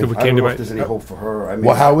 you Rebecca did? came to my... If there's any hope for her.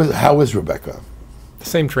 Well, how is Rebecca? The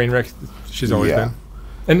same train wreck she's always been.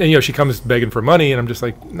 And she comes begging for money, and I'm just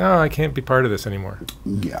like, no, I can't be part of this anymore.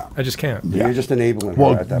 Yeah. I just can't. Yeah. You're just enabling her.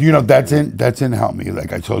 Well, at that point. that didn't help me.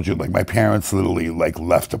 Like I told you, like my parents literally like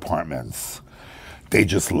left apartments. They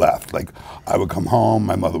just left. Like I would come home,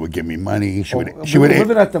 my mother would give me money. We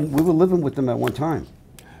were living with them at one time.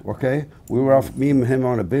 Okay, we were off. Me and him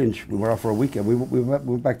on a binge. We were out for a weekend. We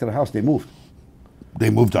went back to the house. They moved. They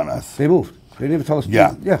moved on us. They moved. They didn't even tell us.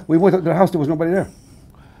 Yeah. Yeah. We went to the house. There was nobody there.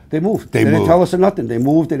 They moved. They didn't tell us nothing. They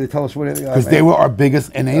moved. They didn't tell us what. Because they were our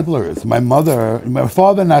biggest enablers. My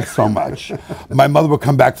father, not so much. My mother would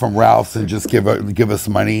come back from Ralph's and just give us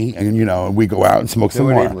money, and we go out and smoke some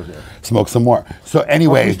more. Smoke some more. So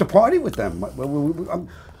anyway, we used to party with them.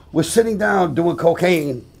 We're sitting down doing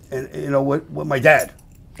cocaine, and with my dad,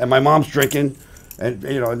 and my mom's drinking, and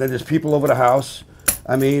and then there's people over the house.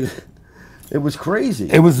 I mean. It was crazy.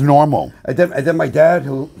 It was normal. And then my dad,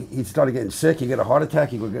 he started getting sick. He got a heart attack.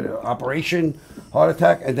 He would get an operation, heart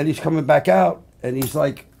attack. And then he's coming back out, and he's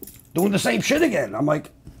like doing the same shit again. I'm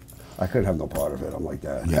like, I couldn't have no part of it. I'm like,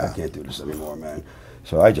 Dad, I can't do this anymore, man.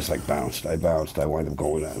 So I just like bounced. I wound up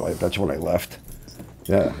going. That's when I left.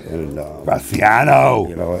 Yeah. And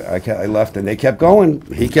Graciano. I left, and they kept going.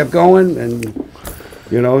 He kept going, and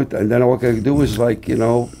and then all I could do was like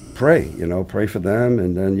pray for them,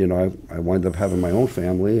 and then I wound up having my own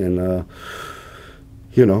family, and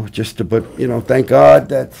thank God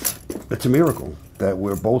that it's a miracle that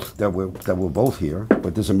we're both here,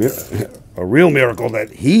 but there's a real miracle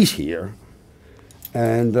that he's here,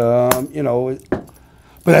 and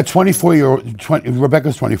But at 24-year-old,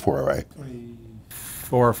 Rebecca's 24, right?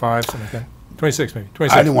 24 or 5, something like that. 26 maybe.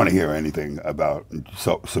 26. I didn't want to hear anything about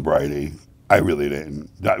sobriety. I really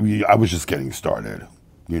didn't. I was just getting started.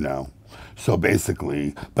 So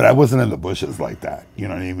basically, but I wasn't in the bushes like that. You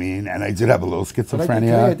know what I mean? And I did have a little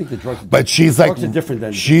schizophrenia. I think the drugs. But she's like, drugs are different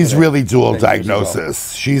than she's today, really dual 10 years ago.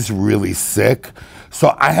 diagnosis. She's really sick.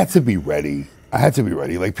 So I had to be ready.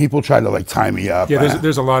 Like people try to like tie me up. Yeah,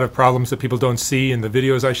 there's a lot of problems that people don't see in the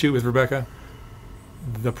videos I shoot with Rebecca.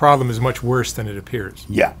 The problem is much worse than it appears.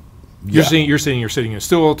 Yeah. You're sitting in a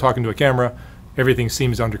stool, talking to a camera. Everything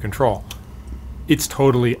seems under control. It's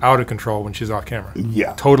totally out of control when she's off camera.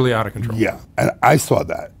 Yeah. Totally out of control. Yeah. And I saw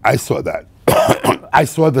that. I saw the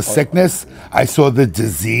sickness. I saw the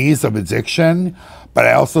disease of addiction. But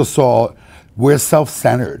I also saw we're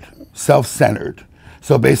self-centered.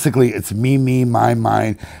 So basically, it's me,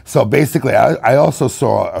 mine. So basically, I also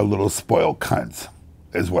saw a little spoiled cunt.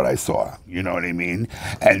 is what I saw. You know what I mean?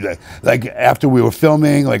 And like after we were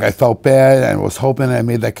filming, like I felt bad and was hoping I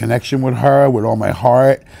made that connection with her with all my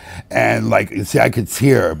heart. And like, you see, I could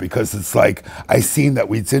tear because it's like I seen that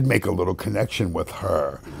we did make a little connection with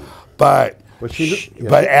her, but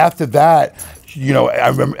after that, you know, I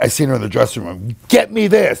remember I seen her in the dressing room. Get me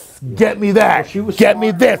this, get me that, get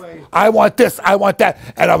me this. I want this, I want that.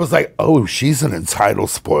 And I was like, oh, she's an entitled,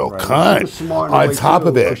 spoiled cunt. On top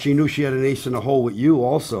of it, she knew she had an ace in the hole with you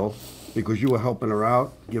also, because you were helping her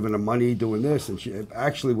out, giving her money, doing this, and she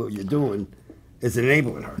actually what you're doing is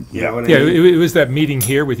enabling her. You know what I mean? It was that meeting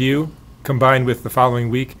here with you combined with the following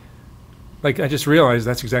week. Like I just realized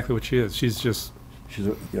that's exactly what she is. She's just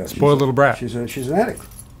spoiled little brat. She's an addict.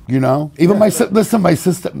 You know, even my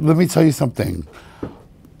sister. Let me tell you something.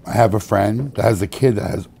 I have a friend that has a kid that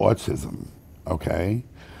has autism. Okay,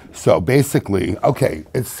 so basically, okay,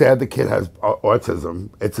 it's sad the kid has autism.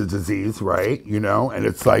 It's a disease, right? You know, and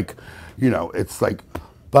it's like, you know, it's like,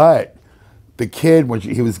 but the kid when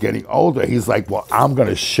he was getting older, he's like, well, I'm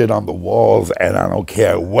gonna shit on the walls, and I don't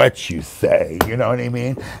care what you say. You know what I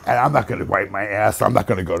mean? And I'm not gonna wipe my ass. I'm not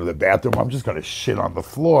gonna go to the bathroom. I'm just gonna shit on the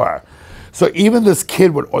floor. So even this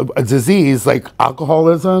kid with a disease like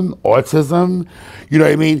alcoholism, autism, you know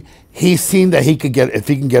what I mean? He's seen that he could get, if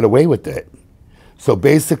he can get away with it. So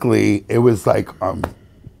basically, it was like,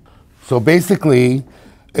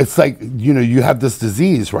 it's like, you know, you have this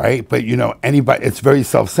disease, right? But you know, anybody, it's very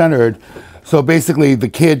self-centered. So basically, the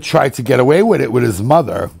kid tried to get away with it with his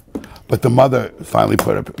mother, but the mother finally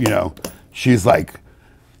put up, you know, she's like,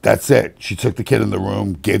 that's it. She took the kid in the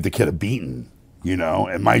room, gave the kid a beating. You know,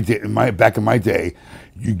 back in my day,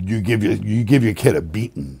 you give your kid a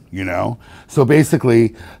beating. You know, so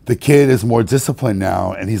basically the kid is more disciplined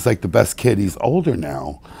now, and he's like the best kid. He's older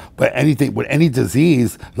now, but anything with any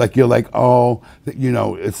disease, like you're like, oh, you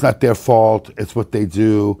know, it's not their fault. It's what they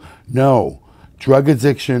do. No, drug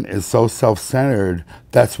addiction is so self-centered.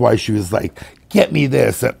 That's why she was like, get me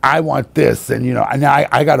this, and I want this, and you know, and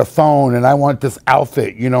I got a phone, and I want this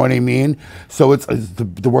outfit. You know what I mean? So it's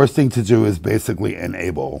the worst thing to do is basically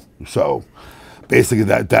enable. So basically,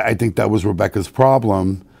 that I think that was Rebecca's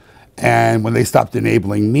problem. And when they stopped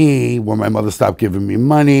enabling me, when my mother stopped giving me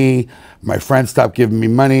money, my friends stopped giving me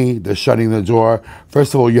money, they're shutting the door.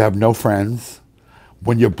 First of all, you have no friends.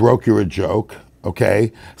 When you're broke, you're a joke.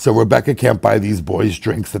 Okay, so Rebecca can't buy these boys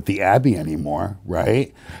drinks at the Abbey anymore,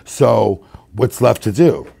 right? So what's left to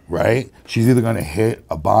do, right? She's either going to hit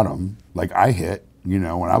a bottom like I hit, you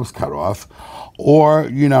know, when I was cut off, or,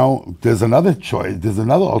 you know, there's another choice. There's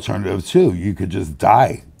another alternative too. You could just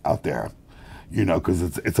die out there, you know, because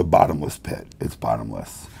it's a bottomless pit. It's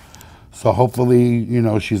bottomless. So hopefully, you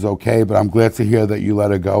know, she's okay. But I'm glad to hear that you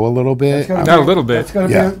let her go a little bit. Not a little bit. That's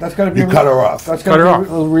got to be. You cut her off. That's got to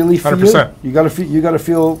be a relief 100%. for you. You got to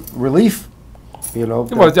feel relief. You know.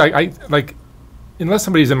 Well, I like, unless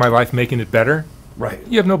somebody's in my life making it better, right?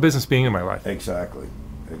 You have no business being in my life. Exactly.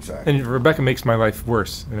 And Rebecca makes my life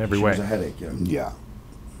worse in every way. She's a headache. Yeah.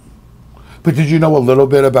 But did you know a little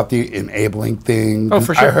bit about the enabling thing? Oh,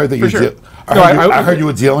 for sure. I heard that you sure. I heard you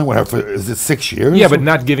were dealing with her for, is it 6 years? Yeah, but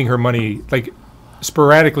not giving her money, like,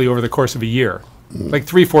 sporadically over the course of a year. Like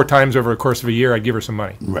 3-4 times over the course of a year, I'd give her some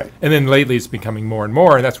money. Right. And then lately it's becoming more and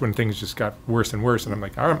more, and that's when things just got worse and worse, and I'm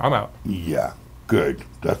like, I'm out. Yeah, good.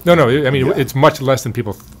 No, I mean, it's much less than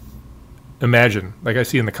people imagine. Like I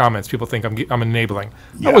see in the comments, people think I'm enabling.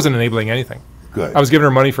 Yeah. I wasn't enabling anything. Good. I was giving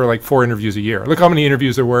her money for like 4 interviews a year. Look how many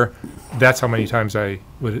interviews there were. That's how many times I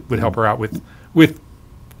would help her out with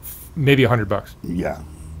maybe $100. Yeah.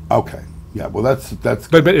 Okay. Yeah. Well, that's.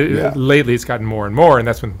 But lately it's gotten more and more, and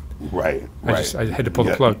that's when. Right. I had to pull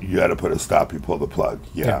the plug. You had to put a stop. You pull the plug.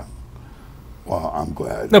 Yeah. Well, I'm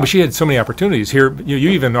glad. No, but she had so many opportunities here. You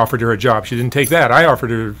even offered her a job. She didn't take that. I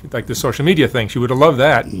offered her like the social media thing. She would have loved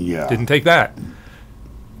that. Yeah. Didn't take that.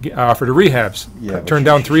 I offered her rehabs. Yeah. Turned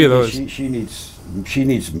down 3 of those. She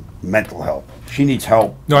needs mental help. She needs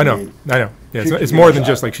help. No, I know. Yeah, it's more than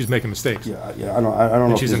just like she's making mistakes. Yeah. I don't know.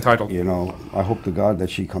 And she's entitled. You know, I hope to God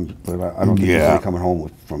that she comes, but I don't think she's coming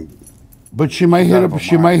home from. But she might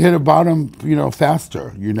hit a bottom, you know,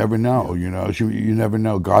 faster. You never know. You know, you never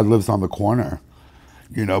know. God lives on the corner.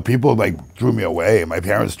 You know, people like threw me away. My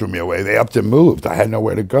parents threw me away. They upped and moved. I had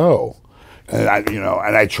nowhere to go, and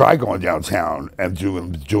I tried going downtown and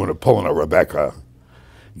pulling a Rebecca,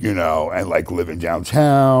 you know, and like living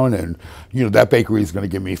downtown, and you know that bakery is going to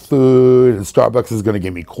give me food, and Starbucks is going to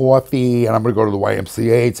give me coffee, and I'm going to go to the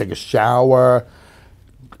YMCA, take a shower.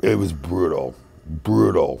 It was brutal.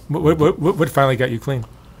 What finally got you clean?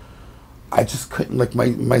 I just couldn't, like,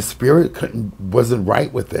 my spirit wasn't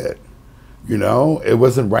right with it. You know, it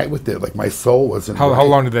wasn't right with it. Like my soul wasn't How right.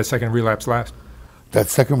 long did that second relapse last? That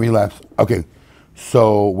second relapse. Okay,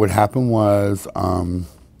 so what happened was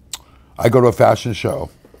I go to a fashion show,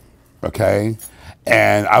 okay,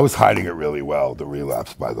 and I was hiding it really well. The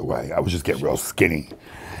relapse, by the way, I was just getting real skinny,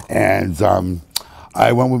 and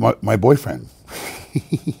I went with my boyfriend,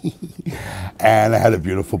 and I had a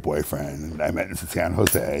beautiful boyfriend. I met in San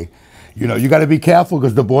Jose. You know, you got to be careful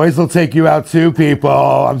because the boys will take you out too, people.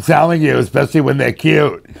 I'm telling you, especially when they're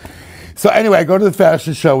cute. So anyway, I go to the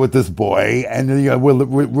fashion show with this boy, and you know,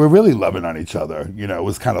 we're really loving on each other. You know, it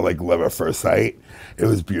was kind of like love at first sight. It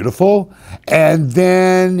was beautiful, and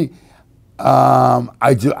then you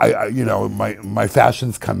know, my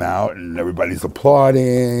fashions come out, and everybody's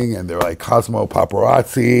applauding, and they're like Cosmo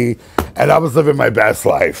paparazzi, and I was living my best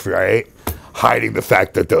life, right, hiding the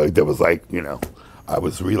fact that there was like, you know, I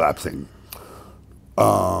was relapsing.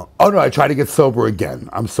 Oh no, I tried to get sober again.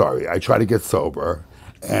 I'm sorry, I tried to get sober.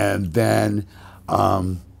 And then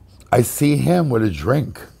I see him with a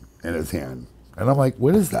drink in his hand. And I'm like,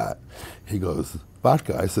 what is that? He goes,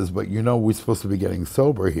 vodka. I says, but you know, we're supposed to be getting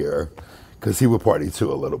sober here. Because he would party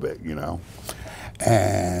too a little bit, you know.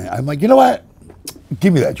 And I'm like, you know what?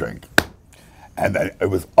 Give me that drink. And then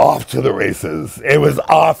it was off to the races. It was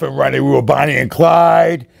off and running. We were Bonnie and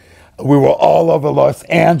Clyde. We were all over Los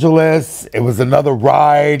Angeles. It was another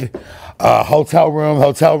ride. Hotel room.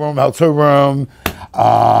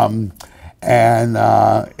 And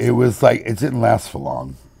it was like, it didn't last for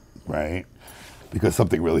long, right? Because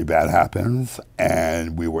something really bad happens,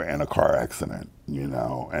 and we were in a car accident, you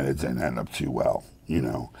know, and it didn't end up too well, you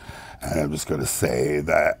know. And I'm just going to say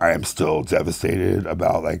that I am still devastated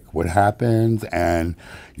about like what happened. And,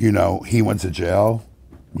 you know, he went to jail,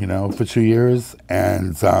 you know, for 2 years.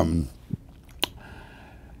 And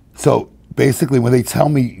so basically when they tell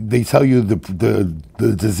you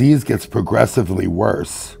the disease gets progressively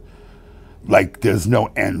worse, like there's no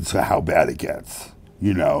end to how bad it gets.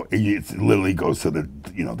 You know, it literally goes to the,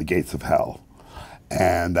 you know, the gates of hell.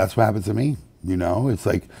 And that's what happened to me. You know, it's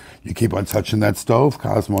like you keep on touching that stove,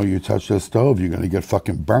 Cosmo, you touch that stove, you're going to get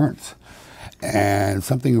fucking burnt. And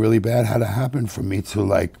something really bad had to happen for me to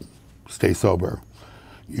like stay sober,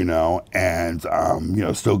 you know, and, you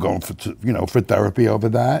know, still going for, you know, for therapy over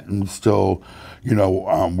that and still, you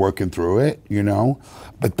know, working through it, you know.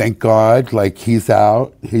 But thank God, like he's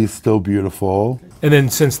out, he's still beautiful. And then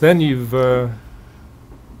since then you've...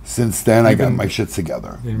 Since then, I got my shit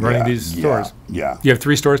together. In running these stores? Yeah. You have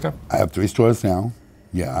 3 stores now? I have 3 stores now,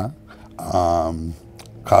 yeah.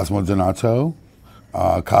 Cosmo Donato,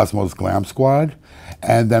 Cosmo's Glam Squad,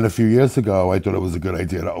 and then a few years ago, I thought it was a good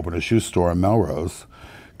idea to open a shoe store in Melrose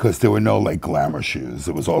because there were no like glamour shoes.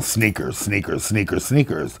 It was all sneakers. So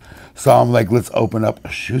I'm like, let's open up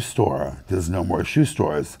a shoe store. There's no more shoe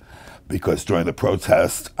stores because during the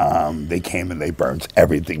protest, they came and they burnt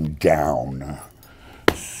everything down.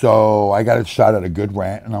 So I got a shot at a good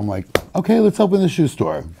rent, and I'm like, okay, let's open the shoe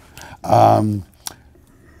store. Not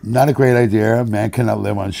a great idea. Man cannot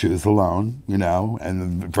live on shoes alone, you know,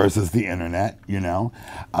 and versus the internet, you know.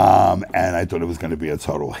 And I thought it was going to be a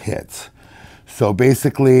total hit. So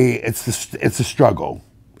basically, it's a struggle.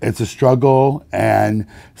 It's a struggle, and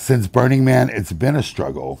since Burning Man, it's been a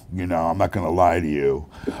struggle. You know, I'm not going to lie to you.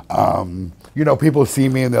 You know, people see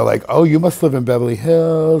me and they're like, oh, you must live in Beverly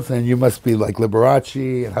Hills, and you must be like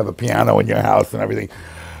Liberace and have a piano in your house and everything.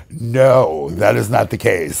 No, that is not the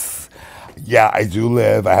case. Yeah, I do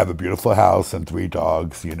live. I have a beautiful house and 3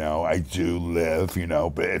 dogs, you know. I do live, you know,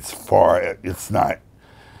 but it's not,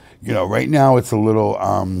 you know, right now it's a little,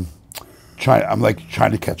 I'm like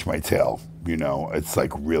trying to catch my tail. You know, it's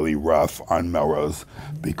like really rough on Melrose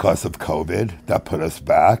because of COVID. That put us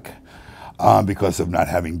back because of not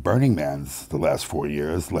having Burning Mans the last 4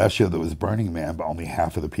 years. Last year there was Burning Man, but only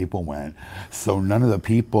half of the people went. So none of the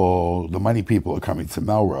money people are coming to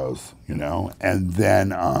Melrose, you know. And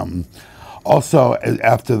then also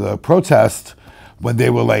after the protest, when they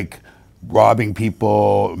were like robbing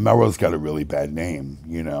people, Melrose got a really bad name,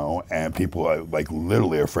 you know, and people are like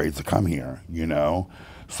literally afraid to come here, you know.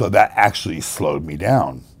 So that actually slowed me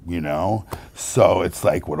down, you know? So it's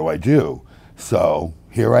like, what do I do? So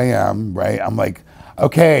here I am, right? I'm like,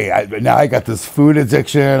 okay, now I got this food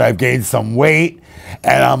addiction. I've gained some weight.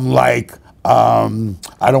 And I'm like, I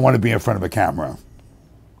don't want to be in front of a camera.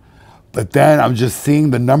 But then I'm just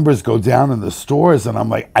seeing the numbers go down in the stores. And I'm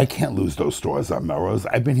like, I can't lose those stores on Melrose.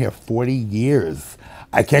 I've been here 40 years.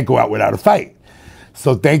 I can't go out without a fight.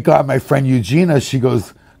 So thank God my friend Eugenia, she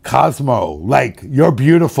goes, Cosmo, like, you're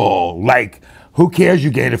beautiful. Like, who cares you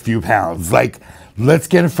gained a few pounds? Like, let's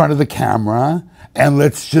get in front of the camera and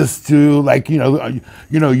let's just do like,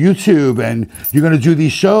 YouTube, and you're going to do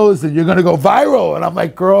these shows and you're going to go viral. And I'm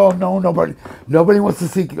like, girl, no, nobody wants to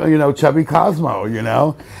see, chubby Cosmo,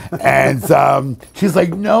 And she's like,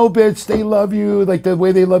 no, bitch, they love you. Like the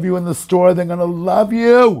way they love you in the store, they're going to love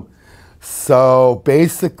you. So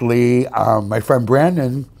basically, my friend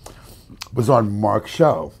Brandon was on Mark's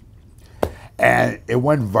show. And it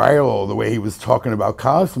went viral the way he was talking about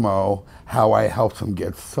Cosmo, how I helped him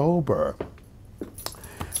get sober.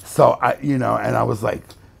 So and I was like,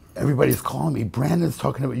 everybody's calling me. Brandon's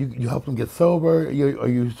talking about you helped him get sober.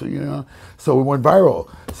 So it went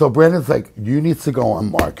viral. So Brandon's like, you need to go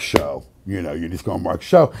on Mark's show. You need to go on Mark's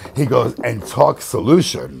show. He goes and talk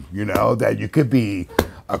solution. That you could be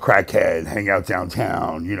a crackhead, hang out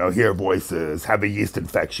downtown, hear voices, have a yeast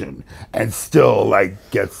infection, and still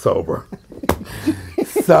like get sober.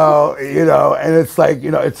 So, and it's like,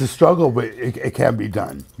 it's a struggle, but it can be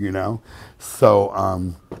done, So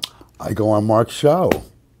I go on Mark's show,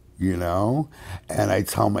 and I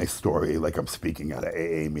tell my story like I'm speaking at an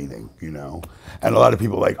AA meeting, And a lot of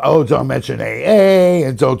people are like, oh, don't mention AA,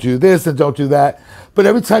 and don't do this, and don't do that. But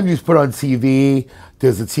every time you put on TV,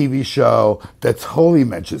 there's a TV show that totally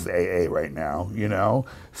mentions AA right now,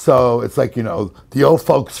 So it's like, the old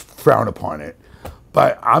folks frown upon it.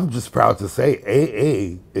 But I'm just proud to say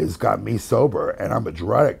AA has got me sober, and I'm a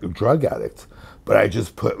drug addict. But I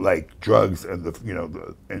just put like drugs in the,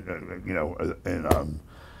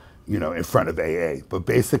 in front of AA. But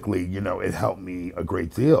basically, it helped me a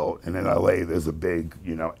great deal. And in LA, there's a big,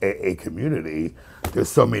 AA community. There's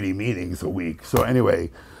so many meetings a week. So anyway,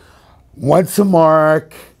 went to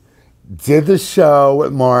Mark, did the show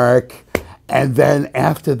with Mark, and then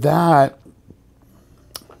after that,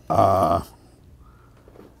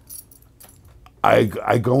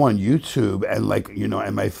 I go on YouTube and like,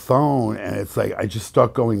 and my phone, and it's like, I just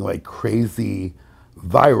start going like crazy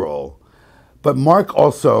viral. But Mark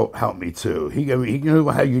also helped me too. He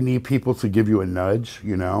how you need people to give you a nudge,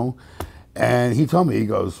 And he told me, he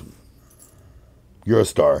goes, you're a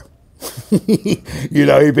star. He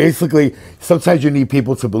basically, sometimes you need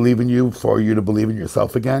people to believe in you for you to believe in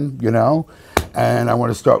yourself again, And I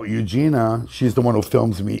want to start with Eugenia. She's the one who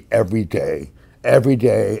films me every day, tells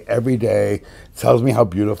me how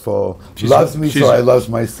beautiful, loves me so I love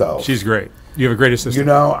myself. She's great. You have a great assistant.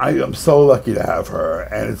 I am so lucky to have her,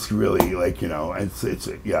 and it's really like, it's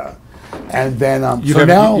yeah. And then you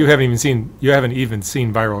haven't even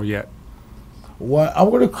seen viral yet. What? I'm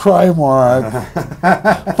gonna cry, Mark.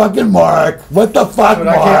 Fucking Mark. What the fuck,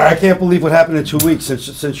 Mark? I can't believe what happened in 2 weeks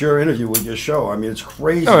since your interview with your show. I mean, it's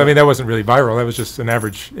crazy. No, I mean that wasn't really viral. That was just an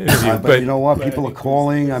average interview. But you know what? People are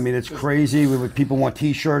calling. I mean, it's crazy. People want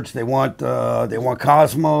T-shirts. They want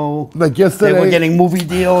Cosmo. Like yesterday, they were getting movie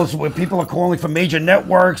deals where people are calling from major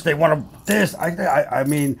networks. They want this. I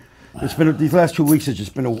mean. It's been these last 2 weeks. It's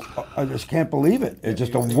just been I just can't believe it. It's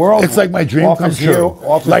just a world. It's like my dream come true.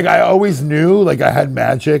 Like I always knew, like I had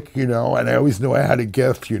magic, and I always knew I had a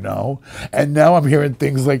gift, And now I'm hearing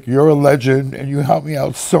things like you're a legend and you help me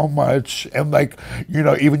out so much, and like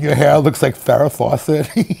even your hair looks like Farrah Fawcett.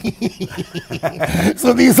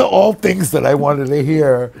 So these are all things that I wanted to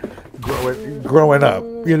hear growing up,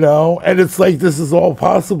 And it's like this is all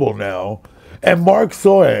possible now. And Mark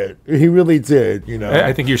saw it. He really did,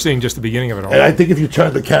 I think you're seeing just the beginning of it all. And I think if you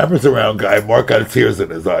turn the cameras around, guy, Mark got tears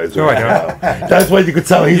in his eyes. No, I don't. That's why you could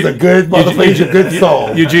tell he's a good motherfucker. He's a good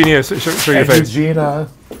soul. Eugenia, show your face. Eugenia.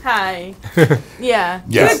 Hi. Yeah.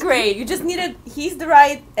 Yes. You're great. You just needed, he's the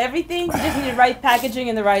right everything. You just needed right packaging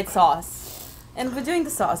and the right sauce. And we're doing the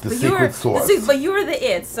sauce. The secret sauce. But you were the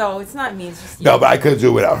it, so it's not me. It's just you. No, but I couldn't do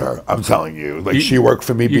it without her. I'm telling you. Like, she worked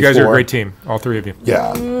for me before. You guys are a great team, all three of you.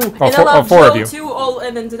 Yeah. All four of you. Too,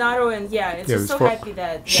 and then Donato, and it's just so happy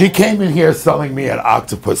that... She came in here selling me an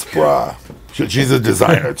octopus bra. She's a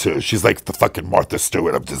designer, too. She's like the fucking Martha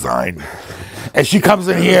Stewart of design. And she comes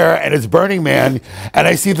in here, and it's Burning Man, and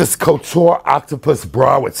I see this couture octopus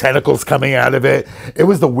bra with tentacles coming out of it. It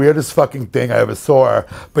was the weirdest fucking thing I ever saw,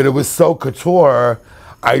 but it was so couture.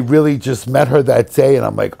 I really just met her that day, and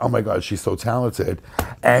I'm like, oh my God, she's so talented.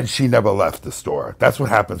 And she never left the store. That's what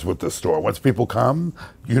happens with the store. Once people come,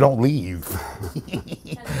 you don't leave.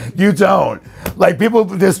 You don't. Like,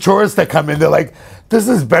 there's tourists that come in, they're like, this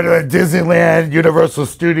is better than Disneyland, Universal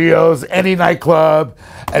Studios, any nightclub,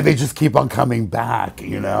 and they just keep on coming back,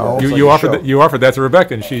 You offered that to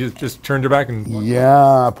Rebecca, and she just turned her back.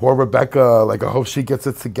 Yeah, poor Rebecca. Like, I hope she gets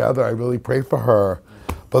it together. I really pray for her.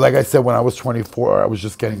 But like I said, when I was 24, I was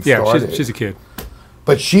just getting started. Yeah, she's a kid.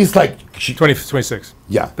 But she's like... 26.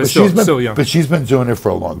 Yeah. But still young. But she's been doing it for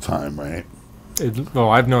a long time, right?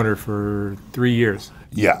 I've known her for 3 years.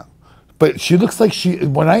 Yeah. But she looks like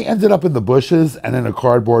when I ended up in the bushes and in a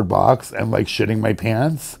cardboard box and like shitting my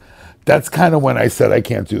pants, that's kind of when I said I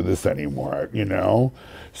can't do this anymore, you know?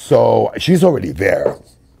 So she's already there.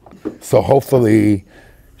 So hopefully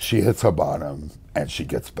she hits her bottom and she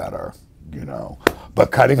gets better, you know?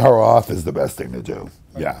 But cutting her off is the best thing to do.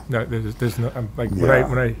 Yeah. No, there's no, like Yeah.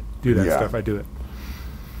 when I do that Yeah. stuff, I do it.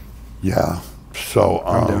 Yeah. So,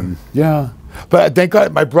 done. yeah. But thank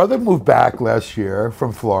God, my brother moved back last year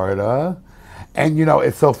from Florida. And, you know,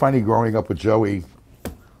 it's so funny growing up with Joey.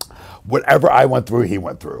 Whatever I went through, he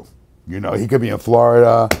went through. You know, he could be in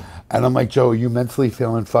Florida. And I'm like, Joe, are you mentally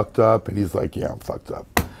feeling fucked up? And he's like, yeah, I'm fucked up.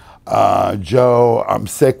 Joe, I'm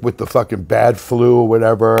sick with the fucking bad flu or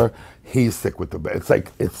whatever. He's sick with the bad. It's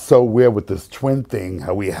like, it's so weird with this twin thing,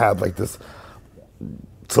 how we have like this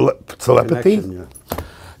telepathy. Connection, yeah.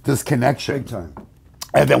 This connection. Big time.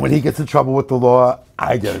 And then when he gets in trouble with the law,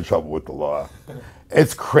 I get in trouble with the law.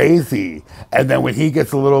 It's crazy. And then when he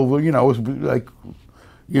gets a little, you know, like,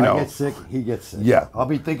 you know. I get sick, he gets sick. Yeah. I'll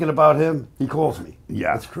be thinking about him, he calls me.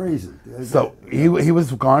 Yeah. It's crazy. So he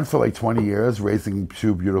was gone for like 20 years, raising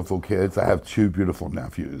 2 beautiful kids. I have 2 beautiful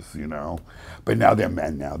nephews, you know. But now they're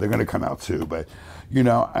men now. They're going to come out too. But, you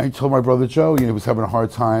know, I told my brother Joe, you know, he was having a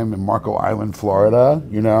hard time in Marco Island, Florida,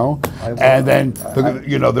 you know. And then,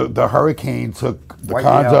 you know, the hurricane took the Wiped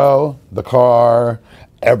me condo, the car,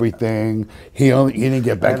 everything. He didn't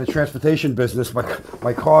get I back. had a transportation business.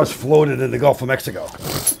 My cars floated in the Gulf of Mexico.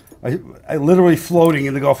 I literally floating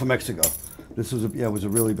in the Gulf of Mexico. This was it was a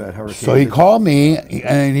really bad hurricane. So he called me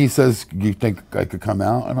and he says, "You think I could come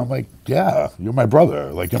out?" And I'm like, "Yeah, you're my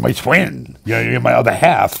brother. Like you're my twin. You're my other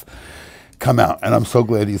half. Come out." And I'm so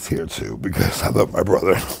glad he's here too because I love my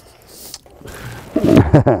brother.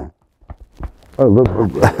 I love my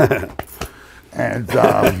brother. And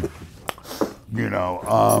you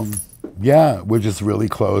know, yeah, we're just really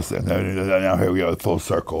close. And then now here we are, full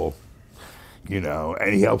circle. You know,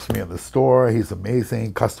 and he helps me in the store. He's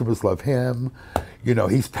amazing. Customers love him. You know,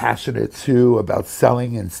 he's passionate too about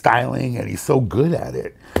selling and styling, and he's so good at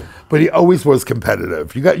it. But he always was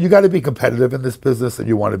competitive. You got to be competitive in this business, and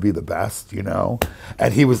you want to be the best. You know,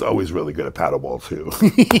 and he was always really good at paddleball too.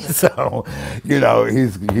 So, you know,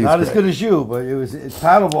 he's not great. as good as you, but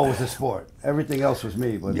paddleball was the sport. Everything else was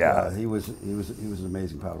me. But Yeah. he was an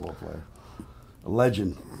amazing paddleball player, a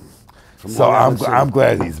legend. From So Long Island City. I'm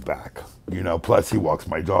glad he's back. You know, plus he walks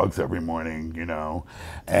my dogs every morning, you know,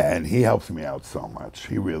 and he helps me out so much.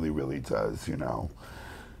 He really, really does, you know.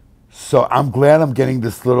 So I'm glad I'm getting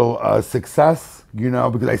this little success, you know,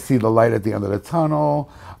 because I see the light at the end of the tunnel.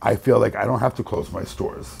 I feel like I don't have to close my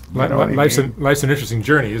stores. You know what I Life's mean? life's an interesting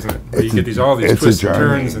journey, isn't it? Where you It's get a- all these it's a twists and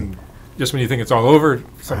journey. turns, and just when you think it's all over,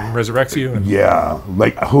 something resurrects you. And Yeah,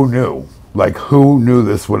 like who knew? Like who knew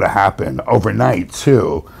this would have happened overnight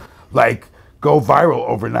too? Like go viral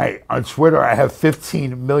overnight. On Twitter, I have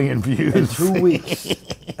 15 million views. In 2 weeks,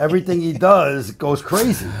 everything he does goes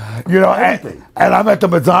crazy. You know, Everything. and I'm at the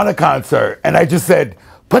Madonna concert, and I just said,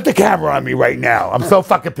 put the camera on me right now. I'm so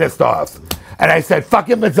fucking pissed off. And I said,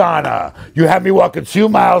 fucking Madonna, you have me walking 2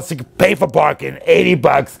 miles to pay for parking,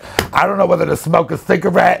 $80. I don't know whether to smoke a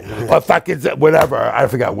cigarette or fucking whatever. I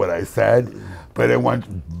forgot what I said, but it went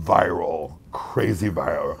viral, crazy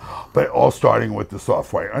viral. But all starting with the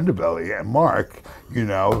soft white underbelly and Mark, you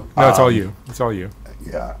know. no, it's all you. It's all you.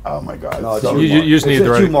 Yeah, oh my God. No, it's So- you, You just Mark. need the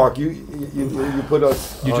It's right- you, Mark. You put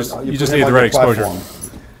us. You on- just- you put just him need the on right your exposure.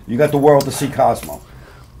 platform. You got the world to see Cosmo.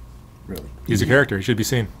 Really. He's a character. He should be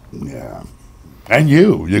seen. Yeah. And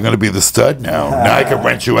you're going to be the stud now. Now I can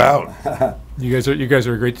rent you out. You guys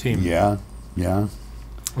are a great team. Yeah, yeah.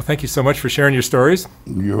 Well, thank you so much for sharing your stories.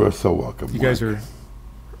 You are so welcome. You guys are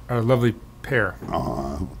a lovely pair,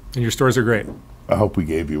 and your stories are great. I hope we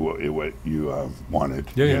gave you what you wanted.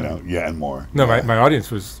 Yeah, you yeah. know? Yeah, and more. No, yeah. my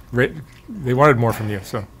audience was they wanted more from you.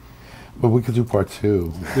 So But we could do part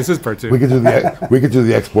 2. this is part 2. We could do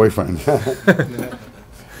the ex-boyfriend.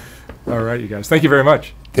 All right, you guys. Thank you very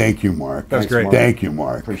much. Thank you, Mark. That was great. Thank you,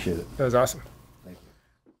 Mark. Appreciate it. That was awesome.